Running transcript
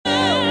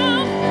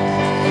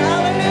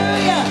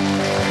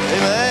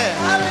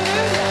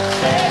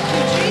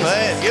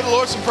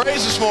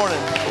praise this morning?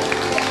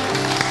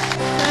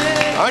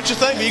 Aren't you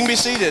thankful? You can be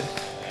seated.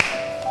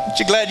 Aren't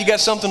you glad you got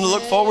something to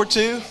look forward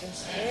to?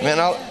 Man,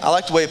 I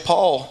like the way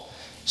Paul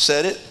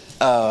said it.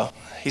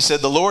 He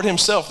said, the Lord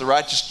himself, the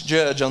righteous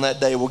judge on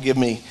that day, will give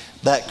me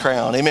that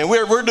crown. Amen.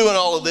 We're doing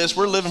all of this.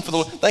 We're living for the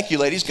Lord. Thank you,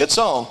 ladies. Good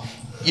song.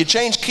 You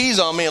changed keys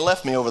on me and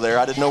left me over there.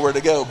 I didn't know where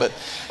to go. But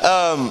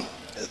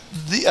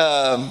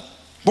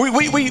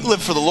we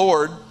live for the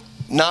Lord,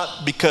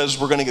 not because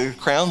we're going to get a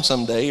crown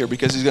someday or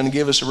because he's going to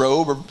give us a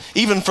robe or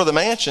even for the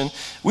mansion.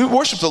 We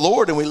worship the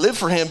Lord and we live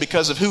for him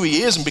because of who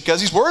he is and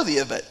because he's worthy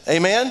of it.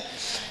 Amen?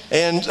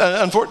 And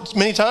unfortunately,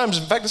 many times,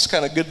 in fact, this is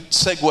kind of a good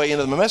segue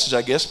into my message,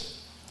 I guess.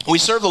 We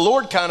serve the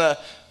Lord kind of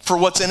for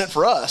what's in it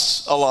for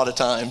us a lot of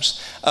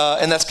times.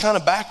 And that's kind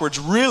of backwards,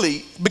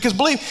 really. Because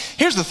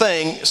here's the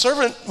thing,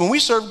 when we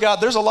serve God,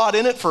 there's a lot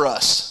in it for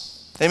us.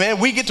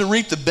 Amen. We get to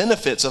reap the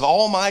benefits of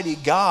Almighty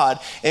God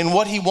and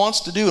what he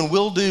wants to do and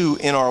will do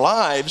in our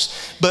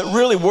lives. But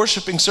really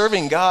worshiping,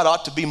 serving God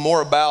ought to be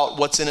more about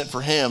what's in it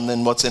for him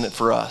than what's in it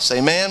for us.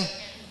 Amen.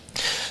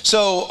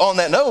 So on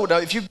that note,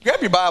 if you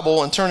grab your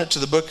Bible and turn it to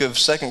the book of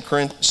Second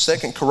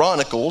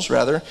Chronicles,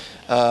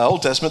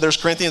 Old Testament. There's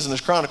Corinthians and there's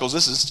Chronicles.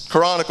 This is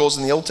Chronicles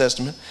in the Old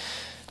Testament.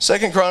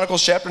 2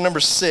 Chronicles chapter number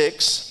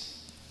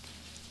 6,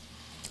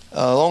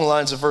 along the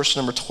lines of verse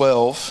number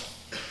 12.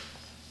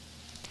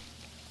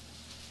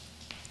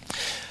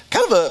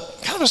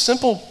 Kind of a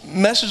simple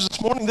message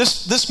this morning.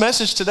 This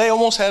message today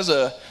almost has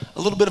a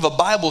little bit of a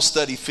Bible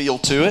study feel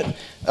to it.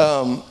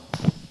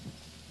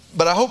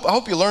 But I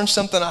hope you learned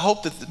something. I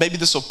hope that maybe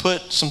this will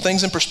put some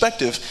things in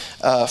perspective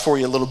for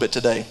you a little bit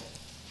today.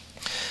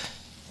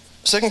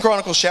 2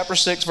 Chronicles chapter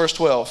 6, verse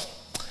 12.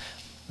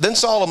 Then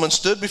Solomon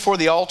stood before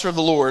the altar of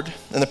the Lord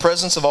in the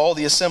presence of all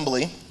the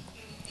assembly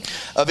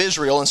of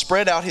Israel and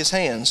spread out his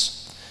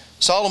hands.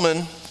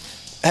 Solomon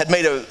had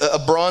made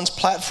a bronze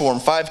platform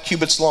 5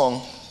 cubits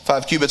long,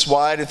 5 cubits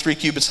wide, and 3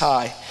 cubits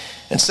high,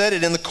 and set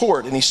it in the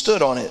court, and he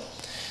stood on it.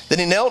 Then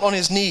he knelt on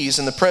his knees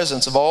in the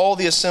presence of all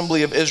the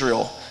assembly of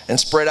Israel and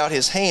spread out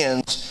his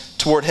hands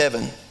toward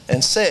heaven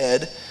and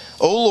said,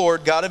 O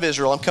Lord, God of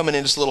Israel, I'm coming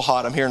in just a little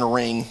hot. I'm hearing a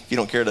ring. If you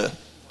don't care to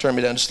turn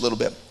me down just a little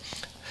bit.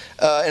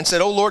 And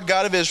said, O Lord,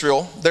 God of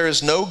Israel, there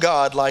is no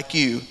God like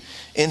you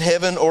in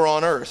heaven or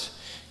on earth,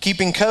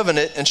 keeping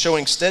covenant and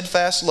showing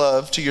steadfast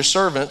love to your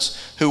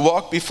servants who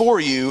walk before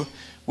you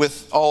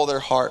with all their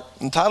heart.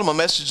 The title of my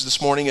message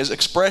this morning is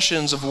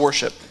Expressions of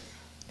Worship.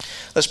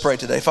 Let's pray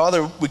today.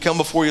 Father, we come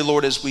before you,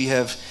 Lord, as we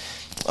have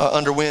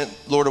underwent,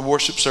 Lord, a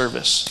worship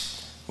service.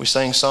 We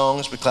sang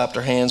songs, we clapped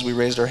our hands, we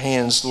raised our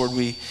hands. Lord,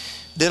 we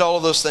did all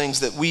of those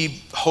things that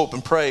we hope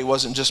and pray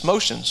wasn't just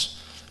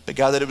motions, but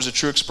God, that it was a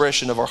true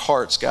expression of our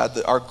hearts, God,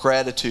 that our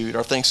gratitude,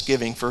 our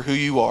thanksgiving for who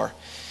you are.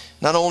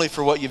 Not only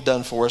for what you've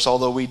done for us,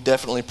 although we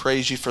definitely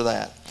praise you for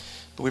that,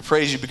 but we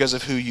praise you because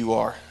of who you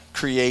are.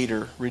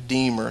 Creator,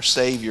 Redeemer,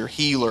 Savior,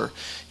 Healer.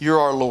 You're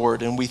our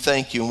Lord, and we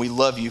thank you and we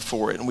love you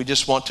for it. And we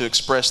just want to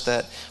express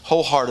that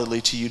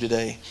wholeheartedly to you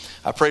today.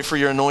 I pray for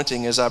your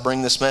anointing as I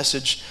bring this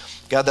message,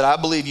 God, that I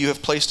believe you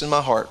have placed in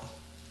my heart,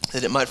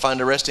 that it might find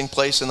a resting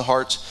place in the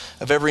hearts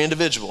of every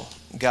individual.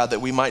 God,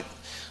 that we might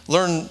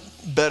learn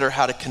better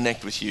how to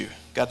connect with you.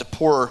 God, to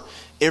pour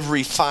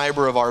every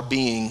fiber of our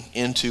being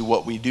into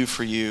what we do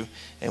for you.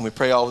 And we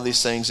pray all of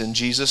these things in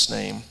Jesus'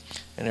 name.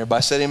 And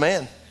everybody said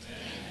amen.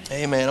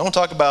 Amen. I want to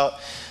talk about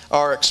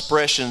our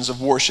expressions of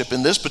worship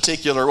in this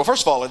particular, well,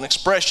 first of all, an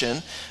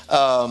expression,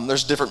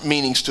 there's different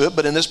meanings to it,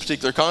 but in this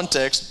particular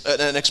context,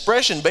 an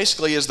expression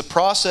basically is the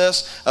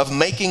process of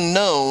making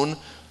known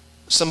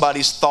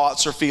somebody's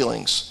thoughts or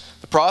feelings.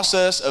 The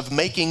process of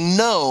making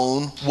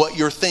known what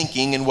you're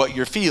thinking and what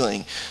you're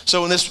feeling.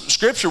 So in this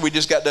scripture we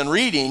just got done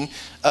reading,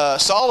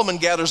 Solomon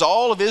gathers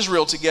all of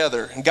Israel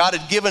together, and God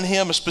had given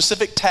him a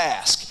specific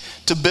task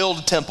to build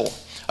a temple.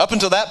 Up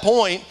until that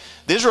point,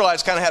 the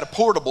Israelites kind of had a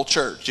portable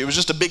church. It was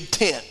just a big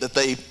tent that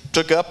they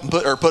took up and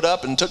put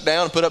up and took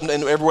down and put up and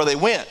everywhere they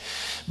went.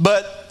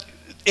 But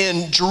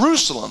in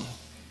Jerusalem,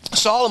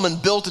 Solomon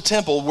built a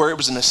temple where it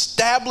was an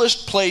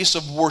established place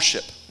of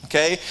worship.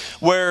 Okay,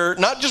 where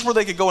not just where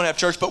they could go and have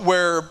church, but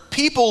where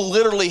people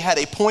literally had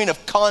a point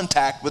of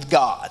contact with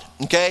God.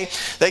 Okay,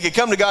 they could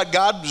come to God.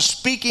 God was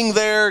speaking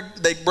there.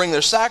 They bring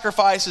their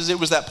sacrifices. It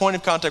was that point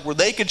of contact where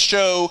they could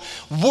show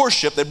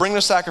worship. They bring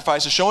their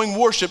sacrifices, showing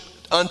worship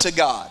unto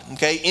God,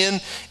 okay,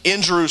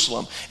 in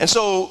Jerusalem. And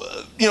so,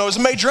 it was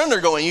a major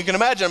undergoing. You can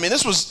imagine, I mean,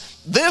 this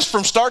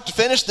from start to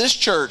finish, this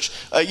church,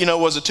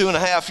 was a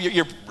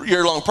 2.5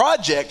 year long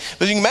project.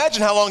 But you can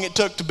imagine how long it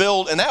took to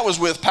build, and that was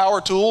with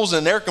power tools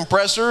and air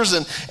compressors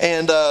and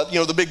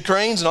the big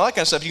cranes and all that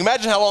kind of stuff. You can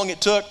imagine how long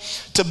it took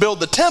to build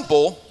the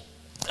temple,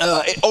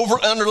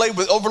 overlaid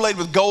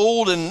with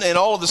gold and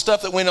all of the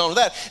stuff that went on with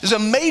that. It was a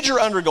major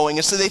undergoing.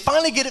 And so they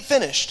finally get it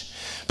finished.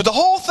 But the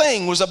whole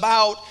thing was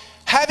about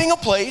having a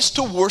place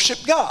to worship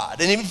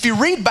God. And if you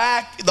read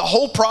back the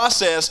whole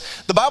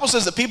process, the Bible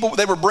says that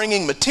they were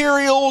bringing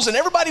materials and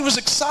everybody was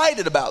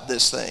excited about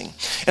this thing.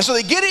 And so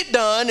they get it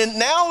done, and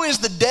now is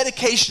the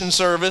dedication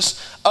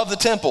service of the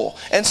temple.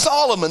 And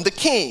Solomon, the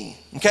king,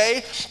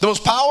 okay, the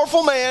most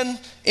powerful man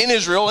in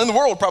Israel, in the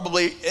world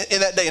probably in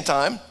that day and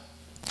time,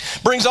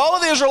 brings all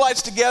of the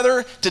Israelites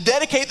together to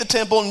dedicate the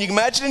temple. And you can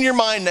imagine in your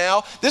mind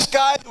now, this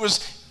guy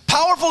was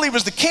powerful, he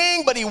was the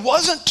king, but he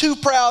wasn't too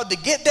proud to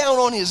get down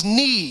on his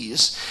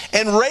knees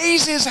and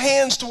raise his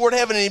hands toward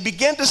heaven. And he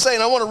began to say,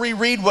 and I want to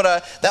reread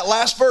that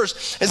last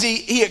verse, as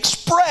he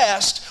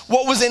expressed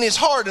what was in his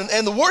heart.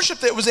 And the worship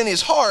that was in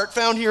his heart,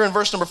 found here in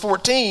verse number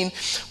 14,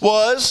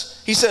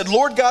 was, he said,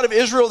 Lord God of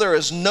Israel, there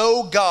is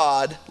no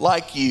God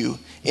like you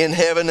in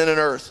heaven and in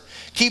earth,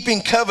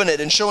 keeping covenant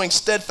and showing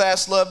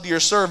steadfast love to your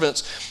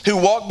servants who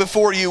walk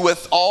before you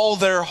with all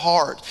their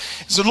heart.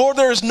 So Lord,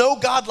 there is no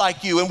God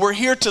like you, and we're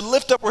here to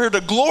lift up, we're here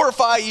to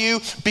glorify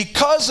you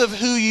because of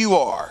who you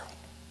are.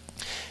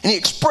 And he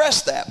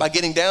expressed that by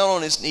getting down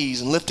on his knees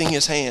and lifting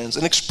his hands.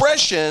 An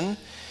expression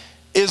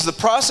is the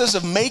process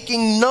of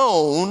making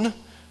known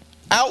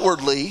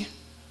outwardly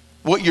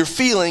what you're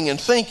feeling and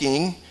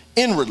thinking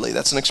inwardly.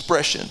 That's an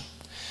expression.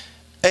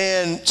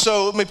 And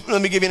so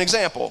let me give you an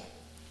example.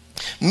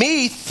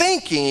 Me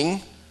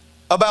thinking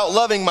about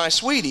loving my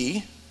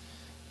sweetie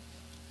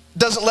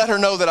doesn't let her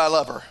know that I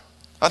love her.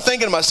 I'm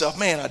thinking to myself,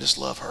 man, I just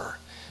love her.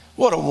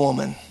 What a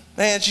woman.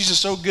 Man, she's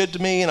just so good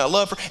to me and I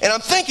love her. And I'm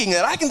thinking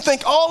that I can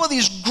think all of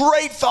these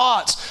great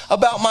thoughts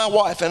about my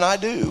wife, and I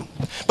do.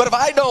 But if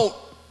I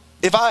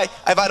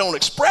don't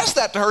express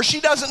that to her, she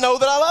doesn't know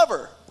that I love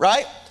her,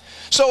 right?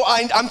 So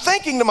I'm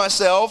thinking to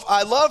myself,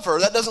 I love her.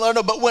 That doesn't let her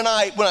know. But when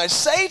I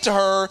say to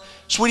her,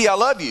 sweetie, I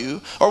love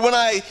you, or when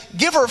I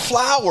give her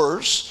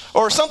flowers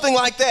or something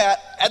like that,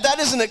 that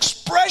is an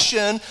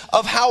expression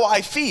of how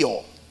I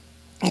feel.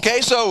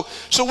 Okay, so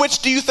which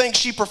do you think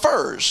she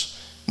prefers?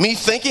 Me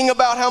thinking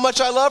about how much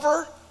I love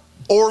her,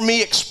 or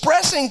me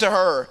expressing to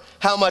her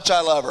how much I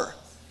love her?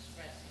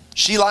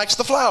 She likes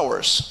the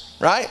flowers,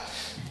 right?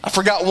 I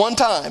forgot one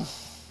time.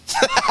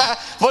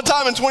 One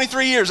time in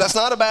 23 years. That's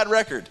not a bad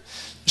record.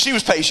 She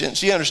was patient.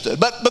 She understood.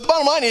 But the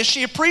bottom line is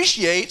she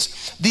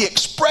appreciates the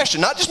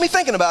expression. Not just me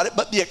thinking about it,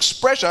 but the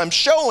expression. I'm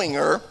showing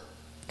her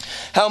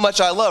how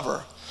much I love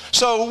her.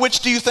 So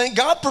which do you think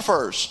God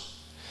prefers?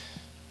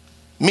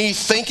 Me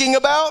thinking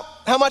about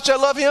how much I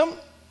love him?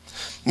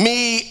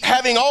 Me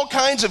having all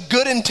kinds of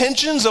good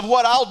intentions of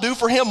what I'll do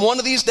for him one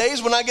of these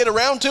days when I get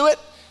around to it?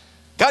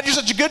 God, you're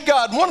such a good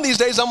God. One of these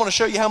days I'm going to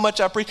show you how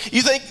much I appreciate.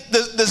 You think,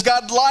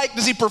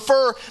 does he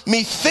prefer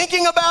me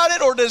thinking about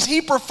it, or does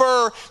he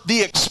prefer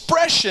the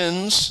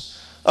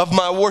expressions of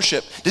my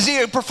worship? Does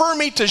he prefer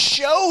me to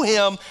show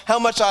him how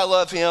much I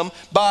love him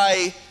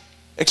by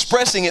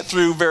expressing it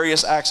through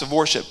various acts of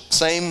worship?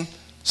 Same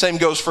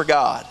goes for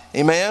God.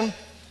 Amen?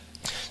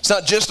 It's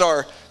not just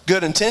our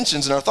good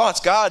intentions and our thoughts.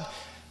 God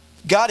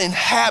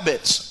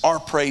inhabits our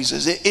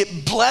praises.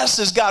 It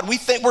blesses God. We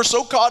think we're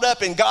so caught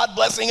up in God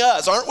blessing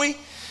us, aren't we?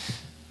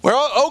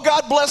 Oh,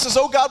 God bless us,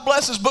 oh, God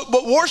bless us.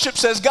 But worship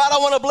says, God, I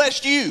want to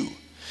bless you.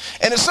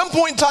 And at some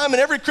point in time in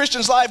every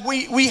Christian's life,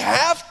 we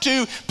have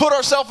to put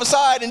ourselves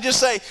aside and just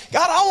say,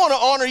 God, I want to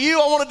honor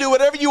you. I want to do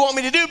whatever you want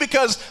me to do,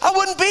 because I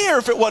wouldn't be here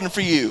if it wasn't for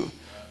you.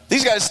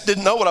 These guys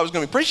didn't know what I was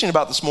going to be preaching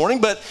about this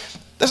morning, but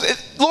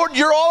Lord,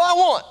 you're all I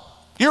want.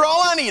 You're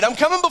all I need. I'm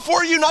coming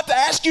before you not to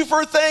ask you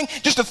for a thing,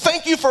 just to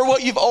thank you for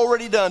what you've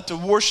already done, to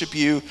worship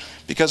you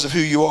because of who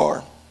you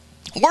are.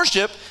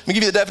 Worship, let me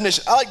give you the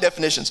definition. I like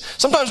definitions.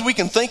 Sometimes we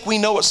can think we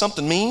know what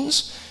something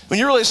means. When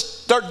you really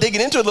start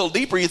digging into it a little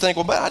deeper, you think,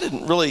 well, but I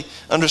didn't really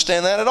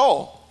understand that at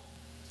all.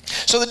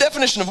 So the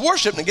definition of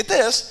worship, and get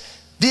this,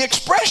 the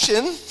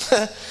expression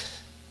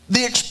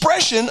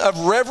of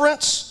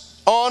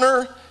reverence,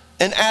 honor,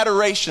 and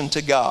adoration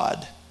to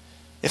God.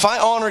 If I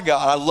honor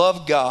God, I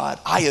love God,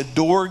 I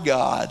adore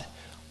God,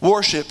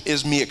 worship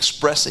is me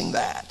expressing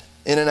that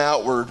in an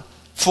outward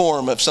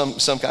form of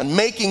some kind,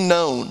 making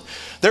known.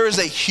 There is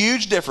a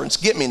huge difference,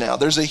 get me now,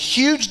 there's a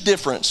huge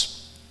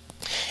difference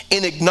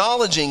in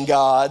acknowledging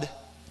God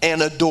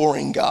and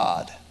adoring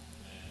God.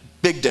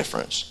 Big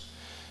difference.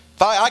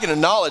 If I can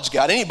acknowledge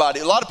God,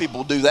 anybody, a lot of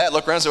people do that,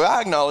 look around and say, well,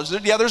 I acknowledge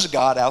that, yeah, there's a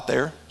God out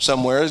there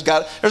somewhere.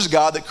 There's a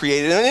God that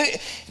created it.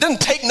 It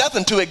doesn't take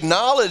nothing to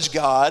acknowledge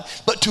God,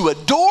 but to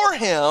adore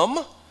him,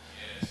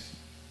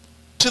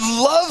 to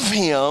love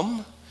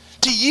him,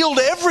 to yield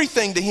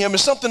everything to him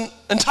is something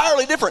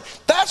entirely different.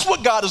 That's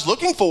what God is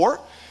looking for.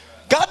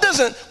 God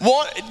doesn't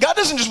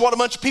just want a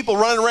bunch of people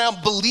running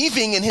around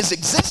believing in his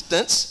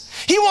existence.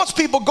 He wants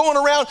people going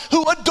around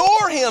who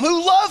adore him,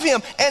 who love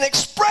him, and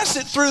express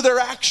it through their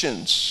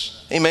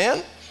actions. Amen?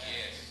 Yes.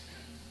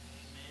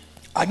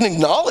 I can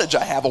acknowledge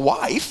I have a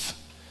wife.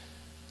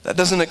 That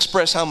doesn't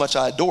express how much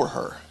I adore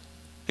her.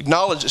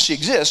 Acknowledge that she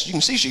exists. You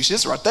can see she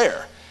exists right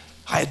there.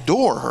 I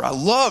adore her. I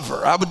love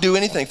her. I would do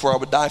anything for her. I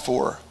would die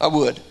for her. I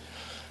would.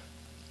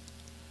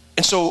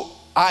 And so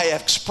I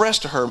have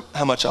expressed to her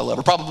how much I love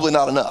her. Probably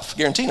not enough.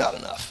 Guarantee not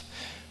enough.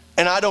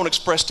 And I don't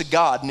express to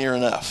God near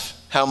enough.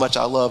 how much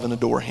I love and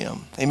adore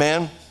him.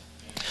 Amen?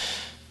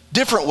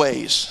 Different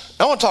ways.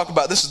 I want to talk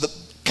about, this is the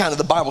kind of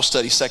the Bible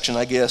study section,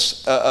 I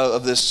guess,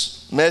 of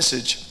this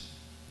message.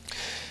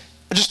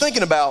 Just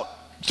thinking about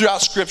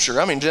throughout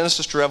Scripture, I mean,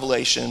 Genesis to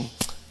Revelation,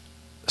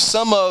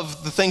 some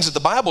of the things that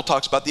the Bible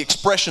talks about, the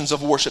expressions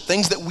of worship,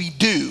 things that we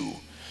do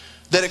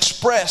that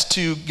express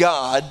to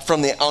God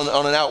from the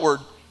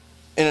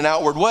in an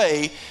outward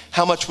way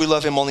how much we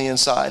love him on the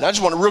inside. I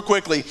just want to real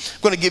quickly,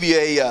 I'm going to give you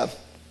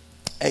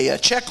a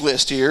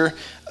checklist here.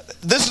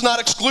 This is not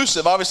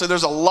exclusive. Obviously,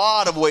 there's a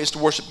lot of ways to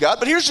worship God,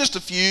 but here's just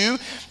a few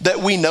that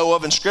we know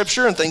of in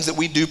Scripture and things that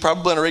we do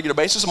probably on a regular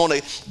basis. I'm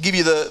going to give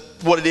you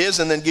what it is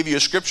and then give you a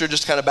scripture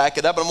just to kind of back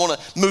it up. And I'm going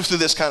to move through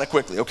this kind of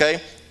quickly,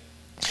 okay?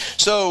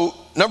 So,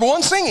 number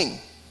one, singing,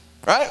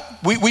 right?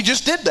 We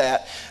just did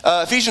that.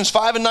 Ephesians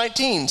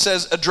 5:19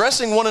 says,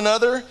 addressing one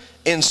another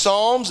in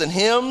psalms and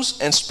hymns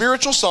and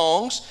spiritual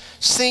songs,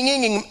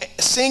 singing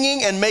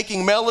and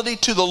making melody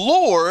to the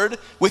Lord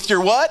with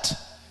your what?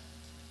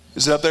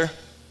 Is it up there?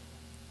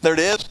 There it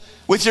is.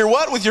 With your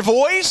what? With your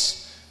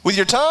voice? With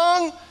your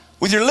tongue?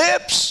 With your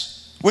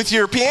lips? With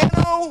your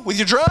piano? With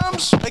your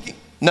drums?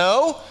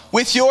 No.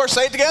 With your,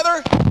 say it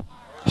together,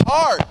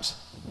 heart.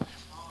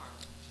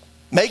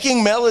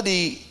 Making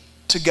melody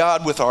to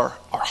God with our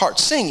heart.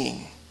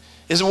 Singing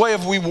is a way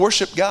of we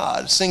worship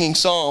God, singing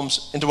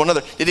psalms into one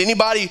another. Did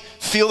anybody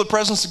feel the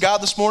presence of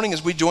God this morning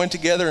as we joined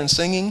together in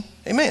singing?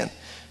 Amen.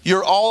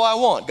 You're all I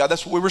want. God,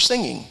 that's what we were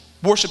singing.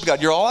 Worship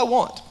God. You're all I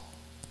want.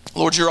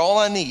 Lord, you're all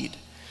I need.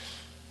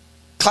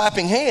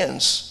 Clapping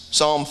hands.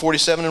 Psalm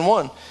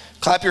 47:1.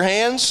 Clap your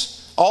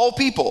hands, all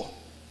people.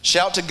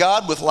 Shout to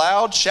God with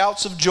loud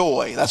shouts of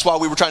joy. That's why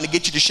we were trying to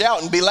get you to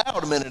shout and be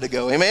loud a minute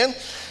ago. Amen.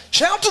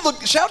 Shout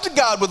to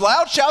God with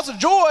loud shouts of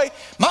joy.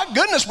 My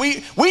goodness,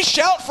 we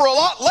shout for a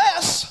lot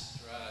less,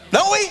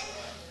 don't we?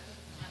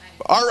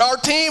 Our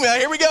team,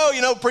 here we go.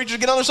 You know, preachers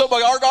get on their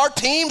soapbox. Our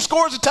team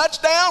scores a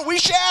touchdown. We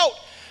shout.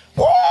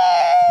 Woo!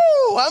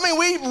 I mean,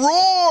 we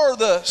roar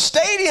the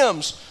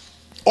stadiums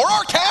or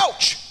our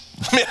couch.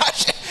 I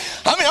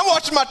mean, I'm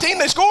watching my team.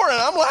 They score and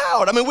I'm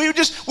loud. I mean,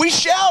 we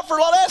shout for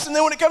a lot less. And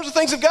then when it comes to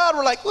things of God,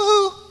 we're like,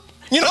 woo!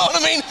 You know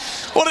what I mean?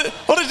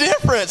 What a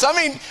difference. I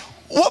mean,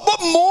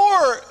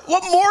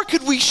 what more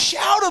could we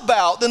shout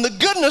about than the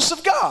goodness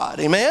of God?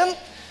 Amen?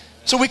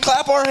 So we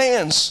clap our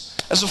hands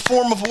as a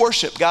form of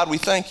worship. God, we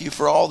thank you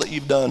for all that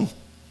you've done.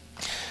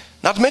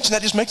 Not to mention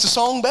that just makes the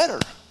song better.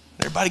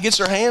 Everybody gets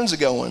their hands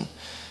going.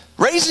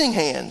 Raising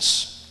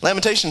hands.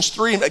 Lamentations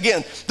 3.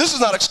 Again, this is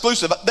not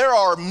exclusive. There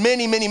are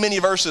many, many, many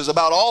verses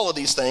about all of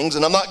these things,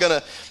 and I'm not going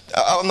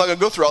to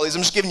go through all these.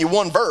 I'm just giving you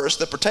one verse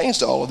that pertains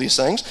to all of these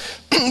things.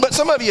 But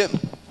some of you,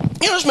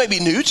 this may be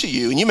new to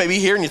you, and you may be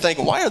here and you're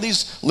thinking, why are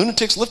these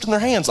lunatics lifting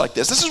their hands like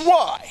this? This is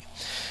why.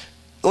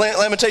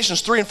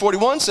 Lamentations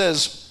 3:41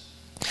 says,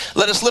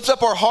 let us lift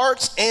up our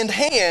hearts and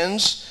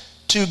hands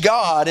to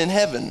God in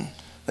heaven.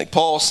 I think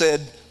Paul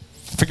said,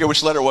 I forget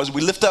which letter it was,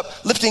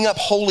 lifting up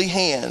holy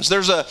hands.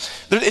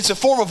 It's a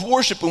form of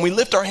worship when we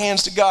lift our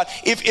hands to God.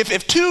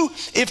 If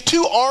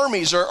two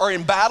armies are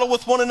in battle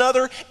with one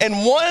another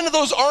and one of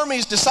those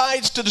armies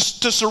decides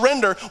to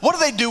surrender, what do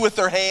they do with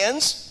their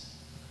hands?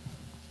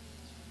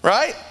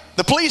 Right?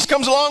 The police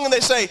comes along and they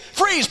say,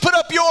 freeze, put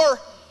up your,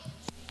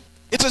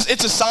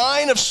 it's a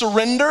sign of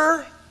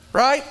surrender,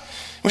 right?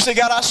 We say,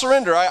 God, I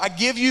surrender. I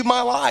give you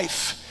my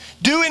life.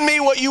 Do in me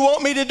what you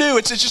want me to do.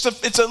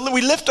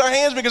 We lift our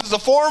hands because it's a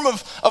form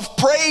of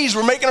praise.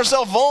 We're making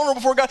ourselves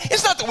vulnerable before God.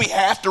 It's not that we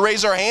have to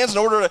raise our hands in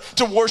order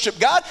to worship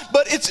God,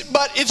 but it's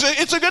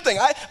a good thing.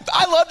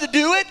 I love to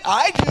do it.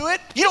 I do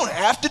it. You don't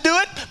have to do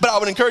it, but I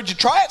would encourage you to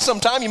try it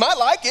sometime. You might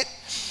like it.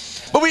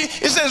 But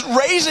it says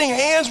raising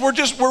hands,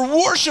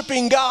 we're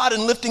worshiping God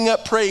and lifting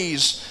up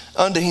praise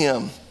unto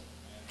him.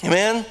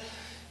 Amen?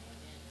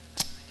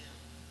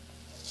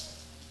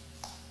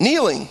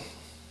 Kneeling.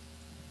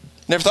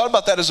 Never thought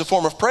about that as a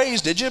form of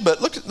praise, did you?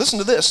 But listen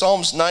to this,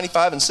 Psalms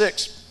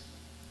 95:6.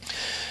 It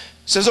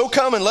says, oh,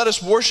 come and let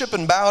us worship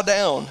and bow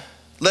down.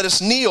 Let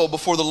us kneel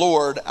before the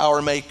Lord,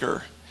 our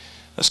Maker.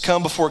 Let's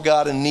come before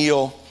God and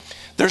kneel.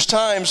 There's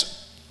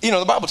times,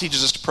 the Bible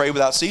teaches us to pray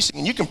without ceasing.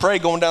 And you can pray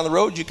going down the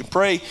road. You can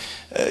pray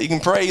in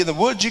the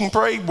woods. You can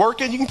pray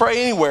working. You can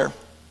pray anywhere.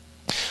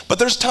 But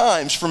there's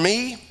times, for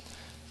me,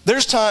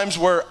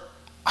 where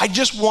I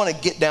just want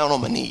to get down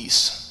on my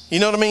knees. You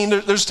know what I mean?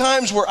 There's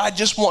times where I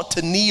just want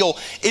to kneel.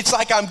 It's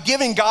like I'm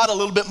giving God a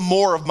little bit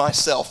more of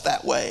myself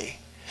that way.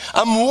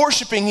 I'm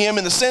worshiping him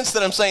in the sense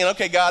that I'm saying,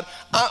 okay, God,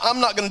 I'm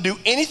not going to do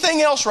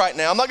anything else right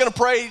now. I'm not going to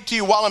pray to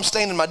you while I'm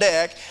staying in my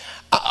deck.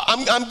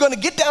 I'm going to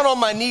get down on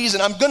my knees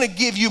and I'm going to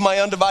give you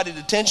my undivided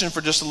attention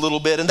for just a little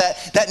bit. And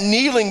that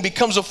kneeling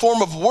becomes a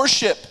form of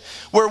worship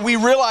where we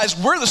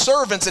realize we're the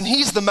servants and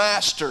he's the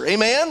master.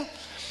 Amen?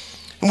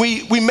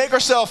 We make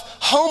ourselves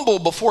humble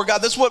before God.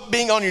 That's what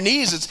being on your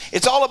knees is.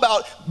 It's all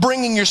about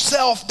bringing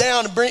yourself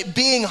down and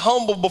being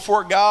humble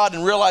before God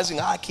and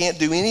realizing I can't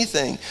do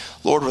anything,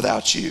 Lord,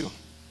 without you.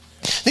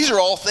 These are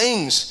all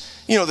things,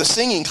 the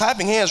singing,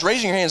 clapping hands,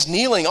 raising your hands,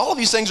 kneeling. All of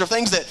these things are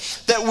things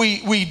that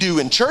we do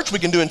in church. We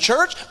can do in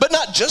church, but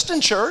not just in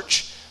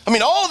church. I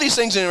mean, all of these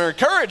things are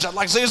encouraged. I'd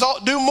like to say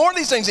do more of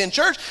these things in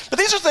church, but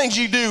these are things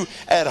you do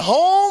at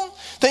home,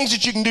 things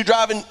that you can do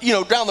driving,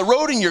 down the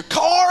road in your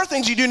car,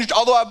 things you do,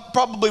 although I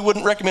probably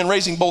wouldn't recommend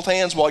raising both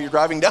hands while you're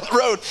driving down the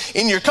road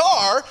in your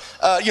car.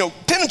 10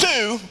 and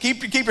 2,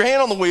 keep your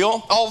hand on the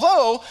wheel.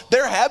 Although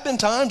there have been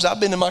times I've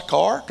been in my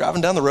car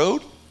driving down the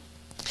road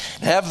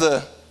and have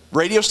the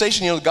radio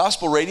station, the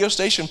gospel radio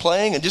station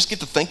playing, and just get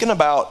to thinking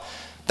about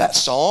that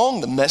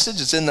song, the message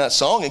that's in that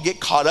song, and get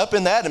caught up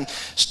in that. And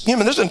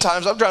there's been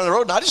times I'm driving the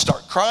road and I just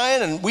start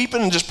crying and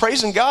weeping and just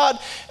praising God.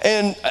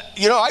 And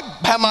I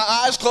have my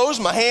eyes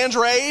closed, my hands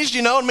raised,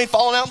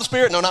 falling out in the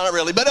Spirit. No, not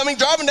really. But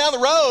driving down the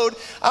road,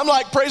 I'm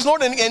like, praise the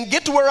Lord, and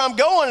get to where I'm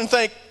going and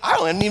think, I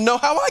don't even know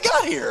how I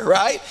got here,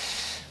 right?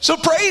 So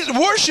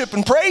worship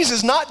and praise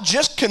is not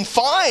just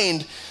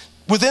confined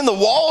within the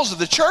walls of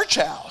the church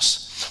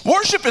house.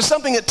 Worship is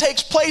something that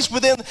takes place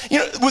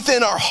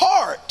within our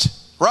heart,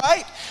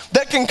 right?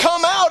 That can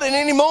come out at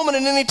any moment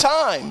and any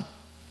time.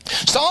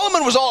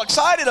 Solomon was all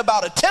excited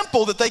about a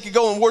temple that they could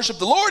go and worship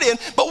the Lord in,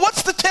 but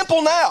what's the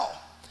temple now?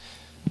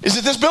 Is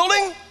it this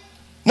building?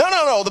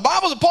 No. The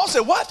Bible, Paul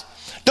said, what?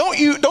 Don't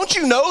you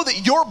know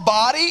that your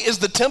body is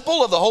the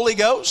temple of the Holy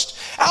Ghost?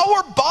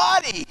 Our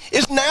body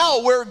is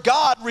now where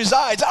God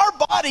resides. Our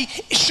body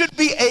should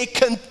be a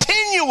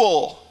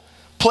continual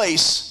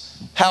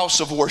house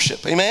of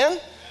worship. Amen?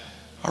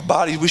 Our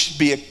bodies, we should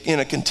be in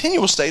a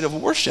continual state of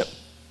worship.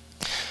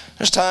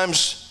 There's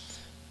times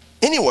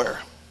anywhere.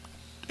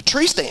 A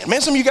tree stand.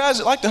 Man, some of you guys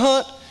that like to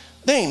hunt,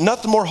 there ain't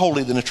nothing more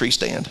holy than a tree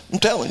stand. I'm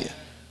telling you.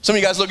 Some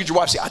of you guys look at your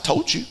wife and say, I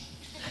told you.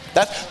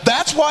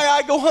 That's why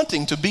I go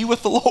hunting, to be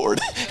with the Lord.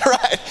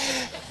 Right?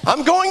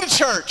 I'm going to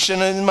church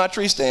and in my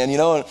tree stand,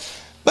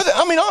 But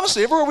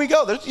honestly, everywhere we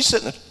go, I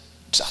sit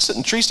in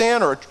a tree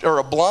stand or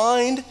a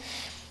blind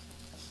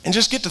and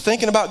just get to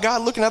thinking about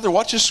God, looking out there,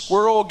 watch this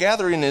squirrel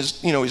gathering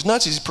his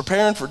nuts. He's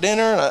preparing for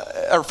dinner,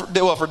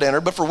 for dinner,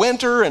 but for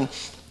winter. And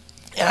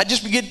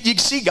you can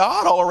see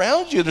God all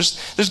around you.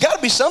 There's got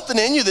to be something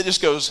in you that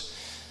just goes,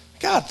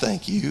 God,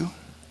 thank you.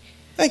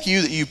 Thank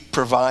you that you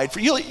provide for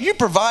you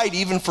provide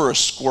even for a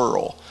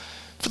squirrel,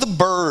 for the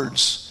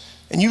birds,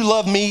 and you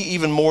love me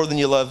even more than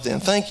you love them.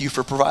 Thank you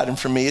for providing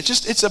for me.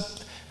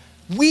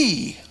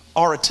 We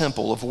are a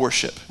temple of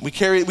worship. We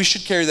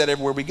should carry that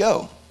everywhere we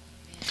go.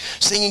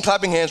 Singing,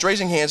 clapping hands,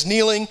 raising hands,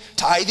 kneeling,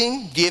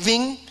 tithing,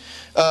 giving.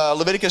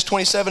 Leviticus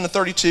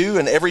 27-32,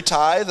 and every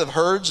tithe of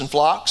herds and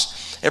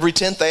flocks, every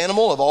 10th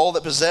animal of all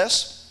that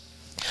possess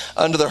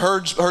under the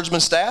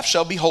herdsman's staff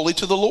shall be holy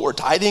to the Lord.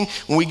 Tithing,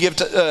 when we give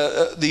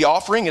the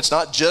offering, it's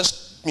not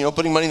just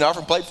putting money in the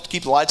offering plate to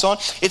keep the lights on.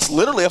 It's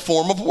literally a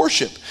form of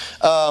worship.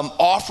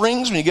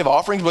 Offerings, when you give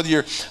offerings, whether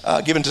you're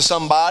giving to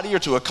somebody or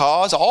to a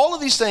cause, all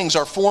of these things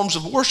are forms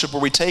of worship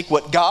where we take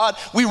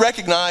we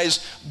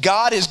recognize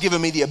God has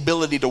given me the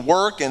ability to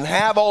work and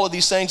have all of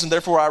these things, and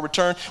therefore I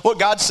return. What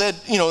God said,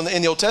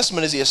 in the Old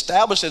Testament, is He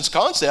established this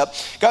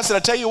concept. God said,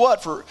 I tell you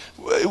what, for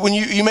when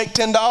you make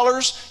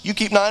 $10, you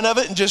keep 9 of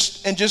it and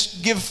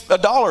just give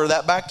 $1 of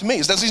that back to me.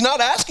 He's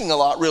not asking a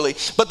lot, really.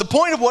 But the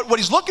point of what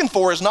He's looking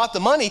for is not the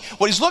money.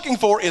 What He's looking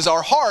for is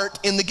our heart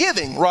in the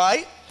giving,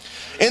 right?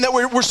 And that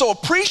we're so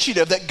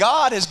appreciative that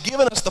God has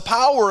given us the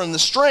power and the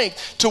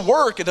strength to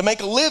work and to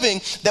make a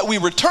living, that we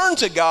return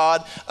to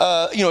God,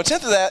 a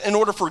tenth of that, in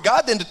order for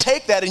God then to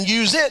take that and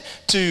use it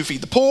to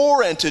feed the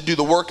poor and to do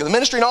the work of the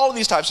ministry and all of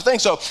these types of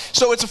things. So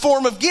it's a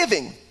form of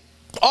giving.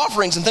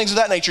 Offerings and things of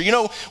that nature.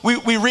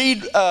 We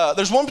read,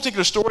 there's one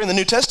particular story in the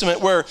New Testament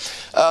where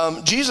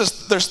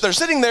Jesus, they're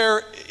sitting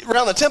there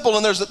around the temple,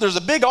 and there's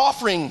a big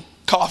offering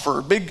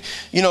coffer, big,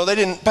 they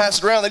didn't pass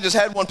it around. They just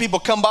had people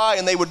come by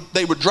and they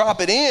would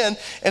drop it in.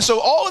 And so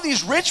all of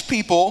these rich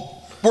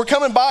people were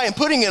coming by and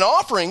putting in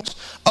offerings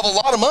of a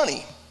lot of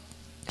money.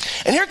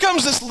 And here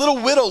comes this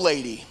little widow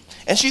lady,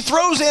 and she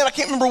throws in, I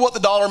can't remember what the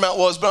dollar amount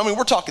was, but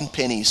we're talking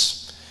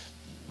pennies.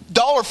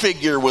 Dollar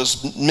figure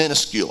was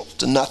minuscule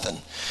to nothing.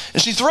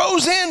 And she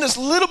throws in this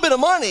little bit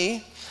of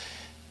money,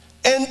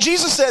 and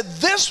Jesus said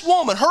this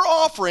woman, her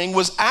offering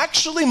was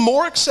actually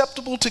more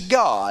acceptable to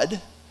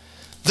God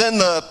than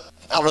the,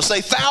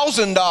 say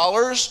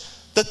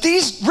 $1,000 that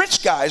these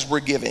rich guys were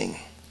giving.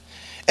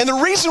 And the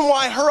reason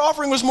why her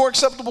offering was more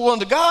acceptable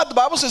unto God, the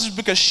Bible says, is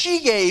because she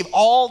gave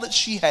all that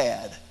she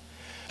had.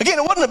 Again,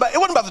 it wasn't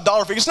about the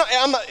dollar figure.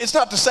 It's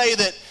not to say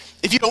that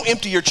if you don't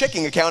empty your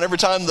checking account every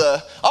time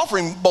the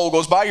offering bowl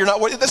goes by, you're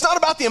not worth it. It's not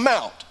about the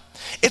amount.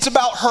 It's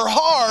about her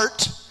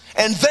heart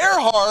and their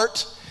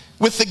heart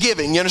with the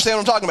giving. You understand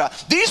what I'm talking about?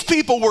 These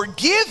people were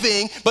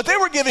giving, but they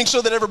were giving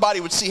so that everybody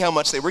would see how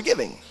much they were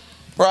giving,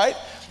 right?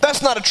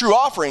 That's not a true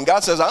offering.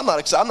 God says, I'm not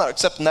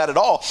accepting that at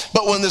all.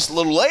 But when this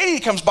little lady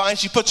comes by and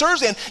she puts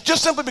hers in,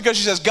 just simply because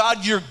she says,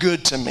 God, you're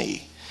good to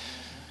me.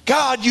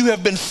 God, you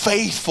have been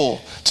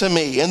faithful to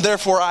me, and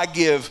therefore I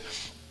give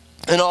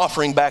an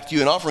offering back to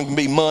you. An offering can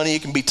be money,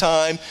 it can be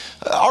time.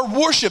 Our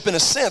worship, in a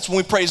sense, when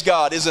we praise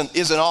God, is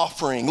an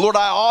offering. Lord,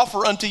 I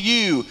offer unto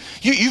you.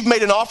 You've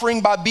made an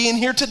offering by being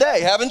here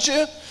today, haven't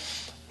you?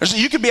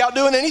 You could be out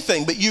doing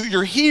anything, but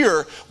you're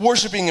here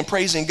worshiping and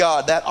praising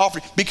God, that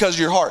offering, because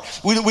of your heart.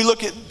 We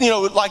look at,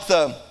 like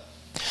the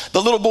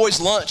little boy's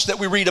lunch that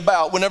we read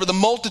about whenever the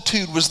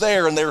multitude was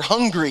there and they're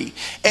hungry.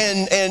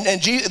 And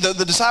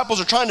the disciples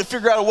are trying to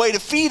figure out a way to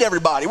feed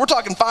everybody. We're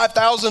talking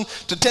 5,000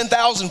 to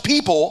 10,000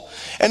 people.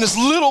 And this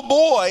little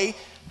boy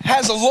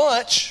has a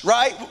lunch,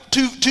 right?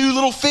 Two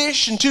little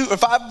fish and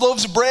 5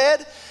 loaves of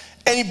bread.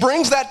 And he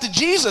brings that to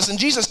Jesus. And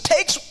Jesus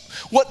takes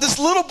what this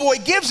little boy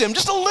gives him,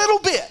 just a little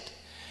bit.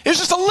 It's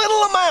just a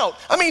little amount.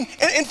 I mean,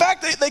 in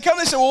fact, they come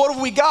and they say, well, what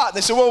have we got? And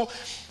they say, well,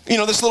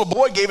 this little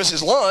boy gave us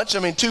his lunch.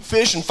 2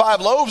 fish and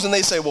 5 loaves. And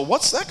they say, well,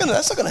 that's not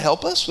going to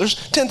help us. There's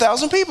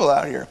 10,000 people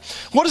out here.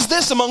 What is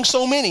this among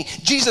so many?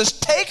 Jesus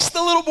takes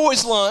the little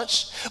boy's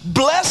lunch,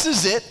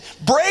 blesses it,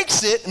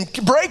 breaks it,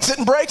 and breaks it,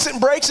 and breaks it,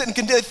 and breaks it,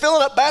 and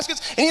filling up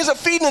baskets. And he ends up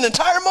feeding an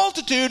entire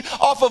multitude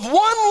off of one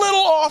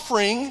little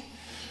offering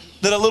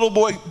that a little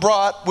boy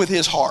brought with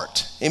his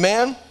heart.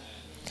 Amen?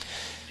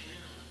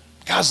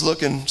 God's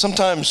looking.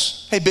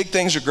 Sometimes, hey, big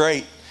things are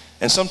great.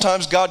 And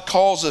sometimes God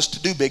calls us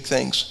to do big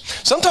things.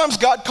 Sometimes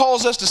God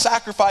calls us to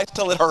sacrifice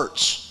till it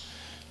hurts.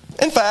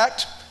 In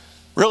fact,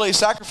 really,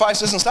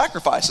 sacrifice isn't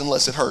sacrifice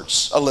unless it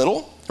hurts a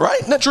little, right?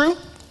 Isn't that true?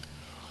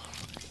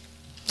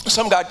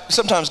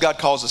 Sometimes God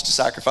calls us to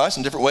sacrifice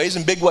in different ways,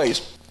 in big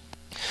ways.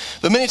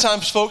 But many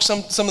times, folks, some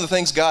of the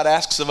things God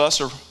asks of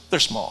us they're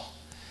small.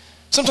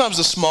 Sometimes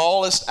the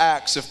smallest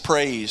acts of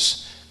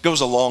praise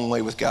goes a long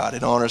way with God.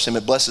 It honors him,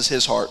 it blesses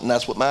his heart, and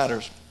that's what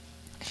matters.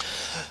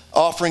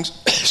 Offerings,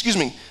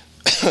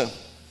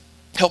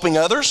 helping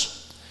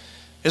others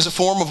is a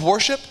form of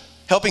worship.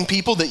 Helping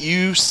people that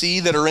you see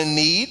that are in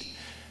need.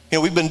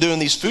 We've been doing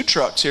these food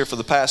trucks here for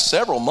the past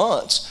several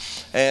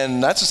months,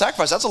 and that's a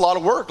sacrifice. That's a lot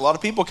of work. A lot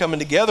of people coming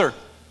together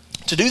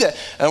to do that.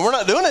 And we're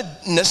not doing it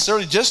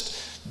necessarily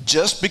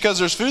just because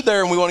there's food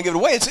there and we want to give it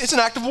away. It's an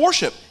act of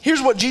worship.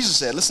 Here's what Jesus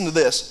said. Listen to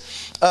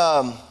this.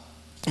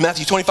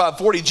 Matthew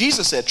 25:40,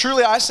 Jesus said,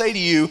 truly I say to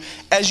you,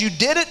 as you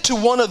did it to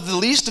one of the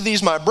least of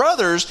these my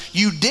brothers,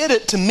 you did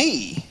it to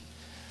me.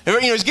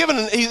 He's given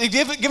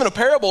a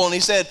parable, and he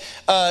said,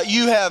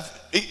 you have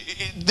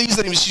these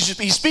that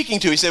he's speaking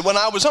to. He said, when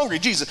I was hungry,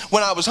 Jesus,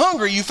 when I was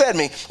hungry, you fed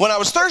me. When I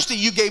was thirsty,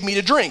 you gave me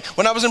to drink.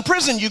 When I was in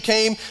prison, you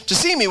came to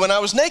see me. When I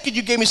was naked,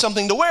 you gave me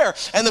something to wear.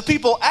 And the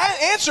people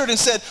answered and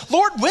said,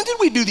 Lord, when did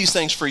we do these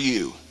things for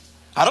you?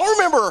 I don't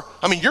remember,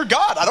 you're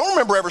God. I don't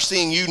remember ever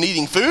seeing you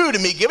needing food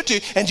and me give it to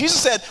you. And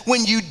Jesus said,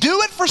 when you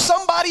do it for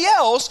somebody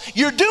else,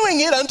 you're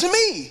doing it unto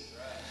me.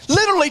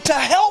 Literally, to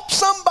help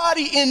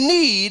somebody in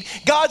need,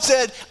 God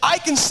said, I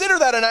consider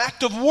that an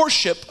act of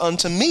worship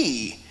unto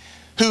me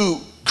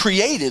who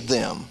created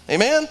them.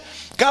 Amen?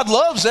 God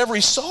loves every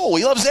soul.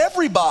 He loves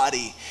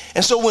everybody.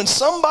 And so when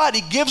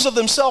somebody gives of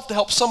themselves to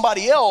help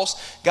somebody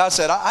else, God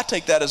said, I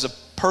take that as a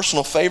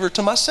personal favor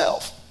to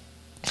myself.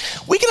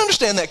 We can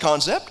understand that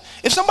concept.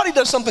 If somebody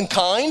does something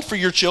kind for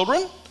your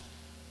children,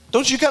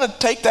 don't you kind of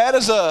take that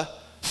as a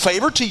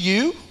favor to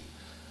you?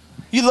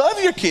 You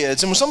love your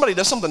kids, and when somebody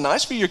does something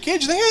nice for your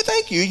kids, you think, hey,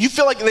 thank you. You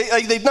feel like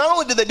they not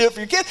only did they do it for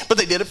your kid, but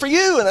they did it for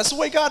you, and that's the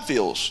way God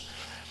feels.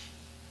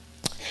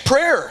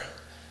 Prayer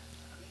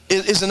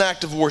is an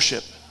act of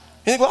worship.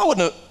 You think, well, I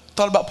wouldn't have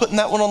thought about putting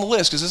that one on the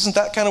list, because isn't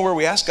that kind of where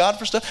we ask God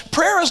for stuff?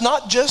 Prayer is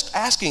not just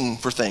asking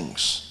for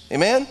things.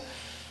 Amen?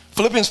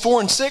 Philippians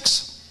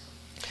 4:6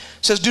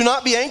 says, do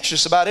not be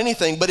anxious about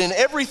anything, but in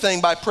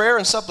everything by prayer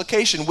and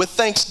supplication with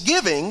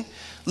thanksgiving,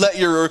 let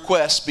your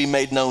requests be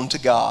made known to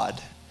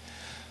God.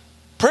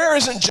 Prayer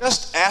isn't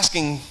just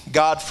asking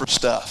God for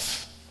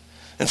stuff.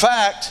 In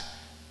fact,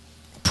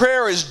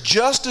 prayer is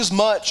just as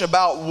much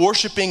about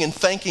worshiping and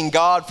thanking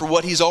God for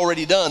what he's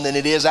already done than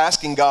it is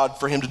asking God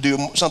for him to do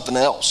something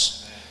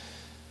else.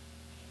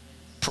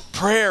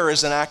 Prayer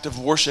is an act of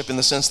worship in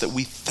the sense that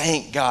we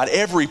thank God.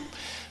 Every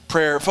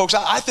prayer, folks,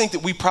 I think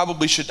that we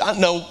probably should,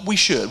 we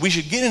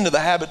should get into the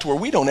habit to where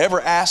we don't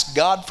ever ask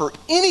God for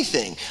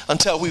anything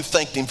until we've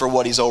thanked him for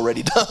what he's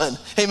already done.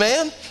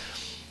 Amen?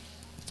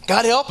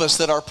 God help us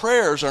that our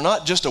prayers are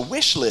not just a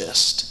wish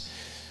list.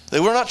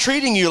 That we're not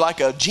treating you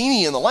like a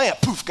genie in the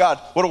lamp. Poof, God,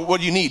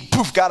 what do you need?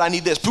 Poof, God, I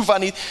need this. Poof, I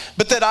need.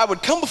 But that I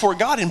would come before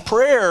God in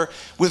prayer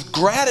with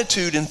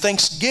gratitude and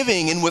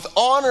thanksgiving and with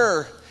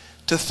honor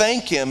to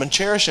thank him and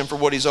cherish him for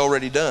what he's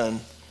already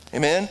done.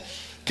 Amen?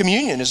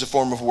 Communion is a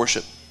form of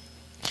worship.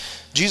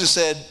 Jesus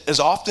said, as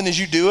often as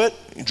you do it,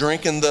 you're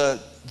drinking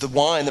the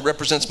wine that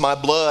represents my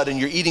blood, and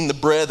you're eating the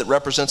bread that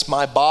represents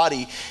my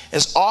body.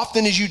 As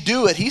often as you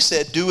do it, he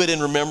said, do it in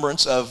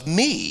remembrance of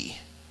me.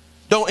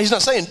 He's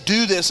not saying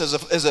do this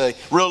as a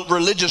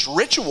religious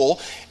ritual.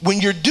 When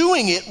you're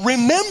doing it,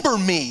 remember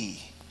me.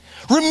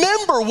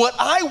 Remember what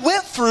I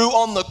went through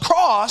on the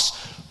cross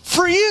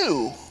for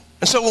you.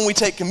 And so when we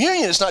take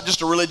communion, it's not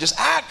just a religious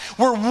act.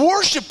 We're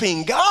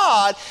worshiping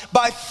God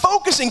by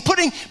focusing,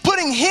 putting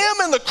him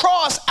and the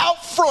cross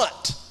out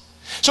front.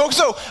 So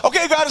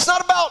okay, God, it's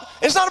not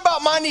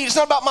about my need. It's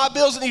not about my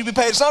bills that need to be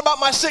paid. It's not about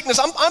my sickness.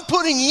 I'm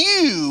putting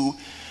you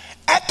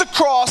at the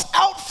cross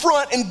out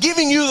front and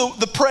giving you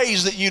the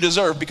praise that you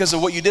deserve because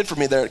of what you did for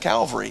me there at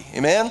Calvary.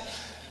 Amen?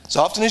 As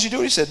often as you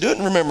do it, he said, do it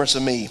in remembrance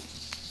of me.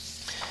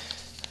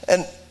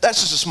 And that's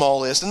just a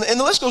small list. And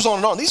the list goes on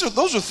and on.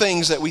 Those are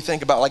things that we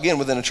think about, again,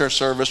 within a church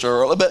service.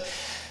 But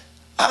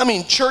I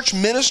mean, church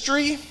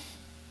ministry,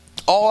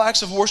 all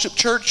acts of worship,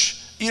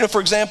 church, for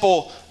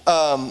example,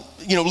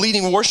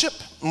 leading worship.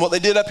 And what they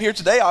did up here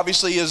today,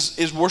 obviously,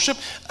 is worship.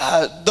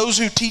 Those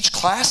who teach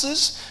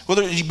classes,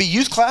 whether it be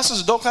youth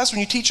classes, adult classes,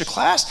 when you teach a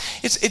class,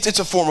 it's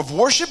a form of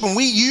worship. And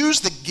we use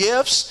the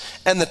gifts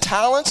and the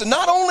talents, and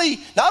not only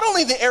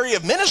in the area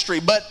of ministry,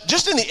 but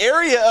just in the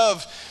area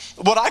of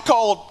what I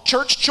call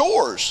church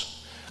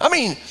chores. I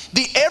mean,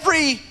 the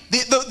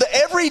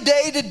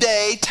everyday to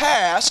day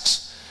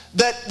tasks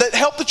that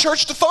help the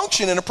church to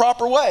function in a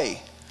proper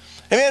way.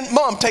 Amen.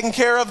 Mom, taking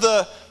care of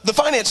the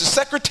finances,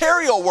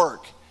 secretarial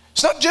work.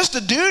 It's not just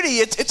a duty,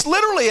 it's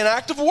literally an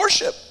act of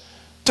worship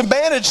to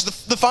manage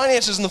the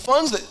finances and the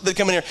funds that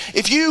come in here.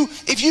 If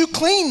you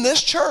clean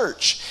this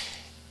church,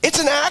 it's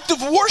an act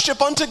of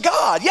worship unto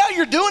God. Yeah,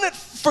 you're doing it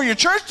for your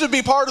church to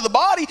be part of the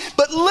body,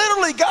 but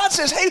literally God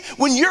says, hey,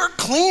 when you're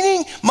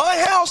cleaning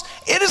my house,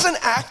 it is an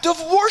act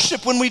of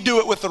worship when we do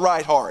it with the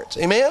right heart.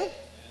 Amen?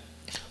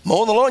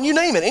 Mowing the lawn, you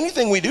name it.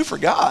 Anything we do for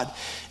God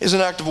is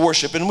an act of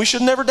worship, and we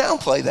should never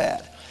downplay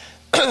that.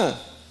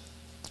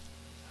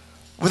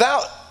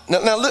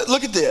 Now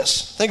look at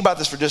this. Think about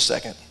this for just a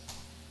second.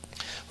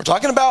 We're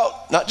talking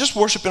about not just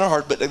worship in our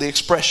heart, but the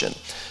expression.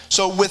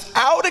 So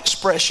without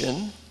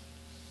expression,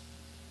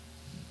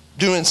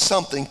 doing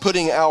something,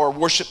 putting our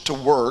worship to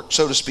work,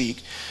 so to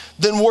speak,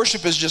 then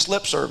worship is just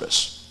lip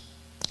service.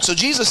 So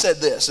Jesus said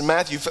this in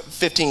Matthew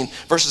 15,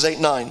 verses 8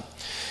 and 9.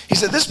 He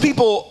said, this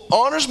people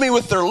honors me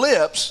with their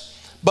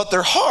lips, but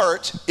their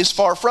heart is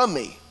far from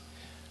me.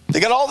 They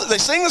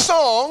sing the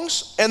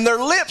songs, and their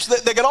lips,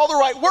 they got all the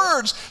right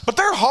words, but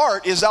their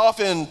heart is off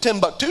in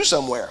Timbuktu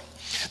somewhere.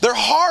 Their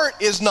heart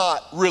is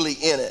not really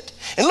in it.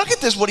 And look at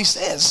this, what he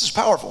says. This is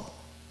powerful.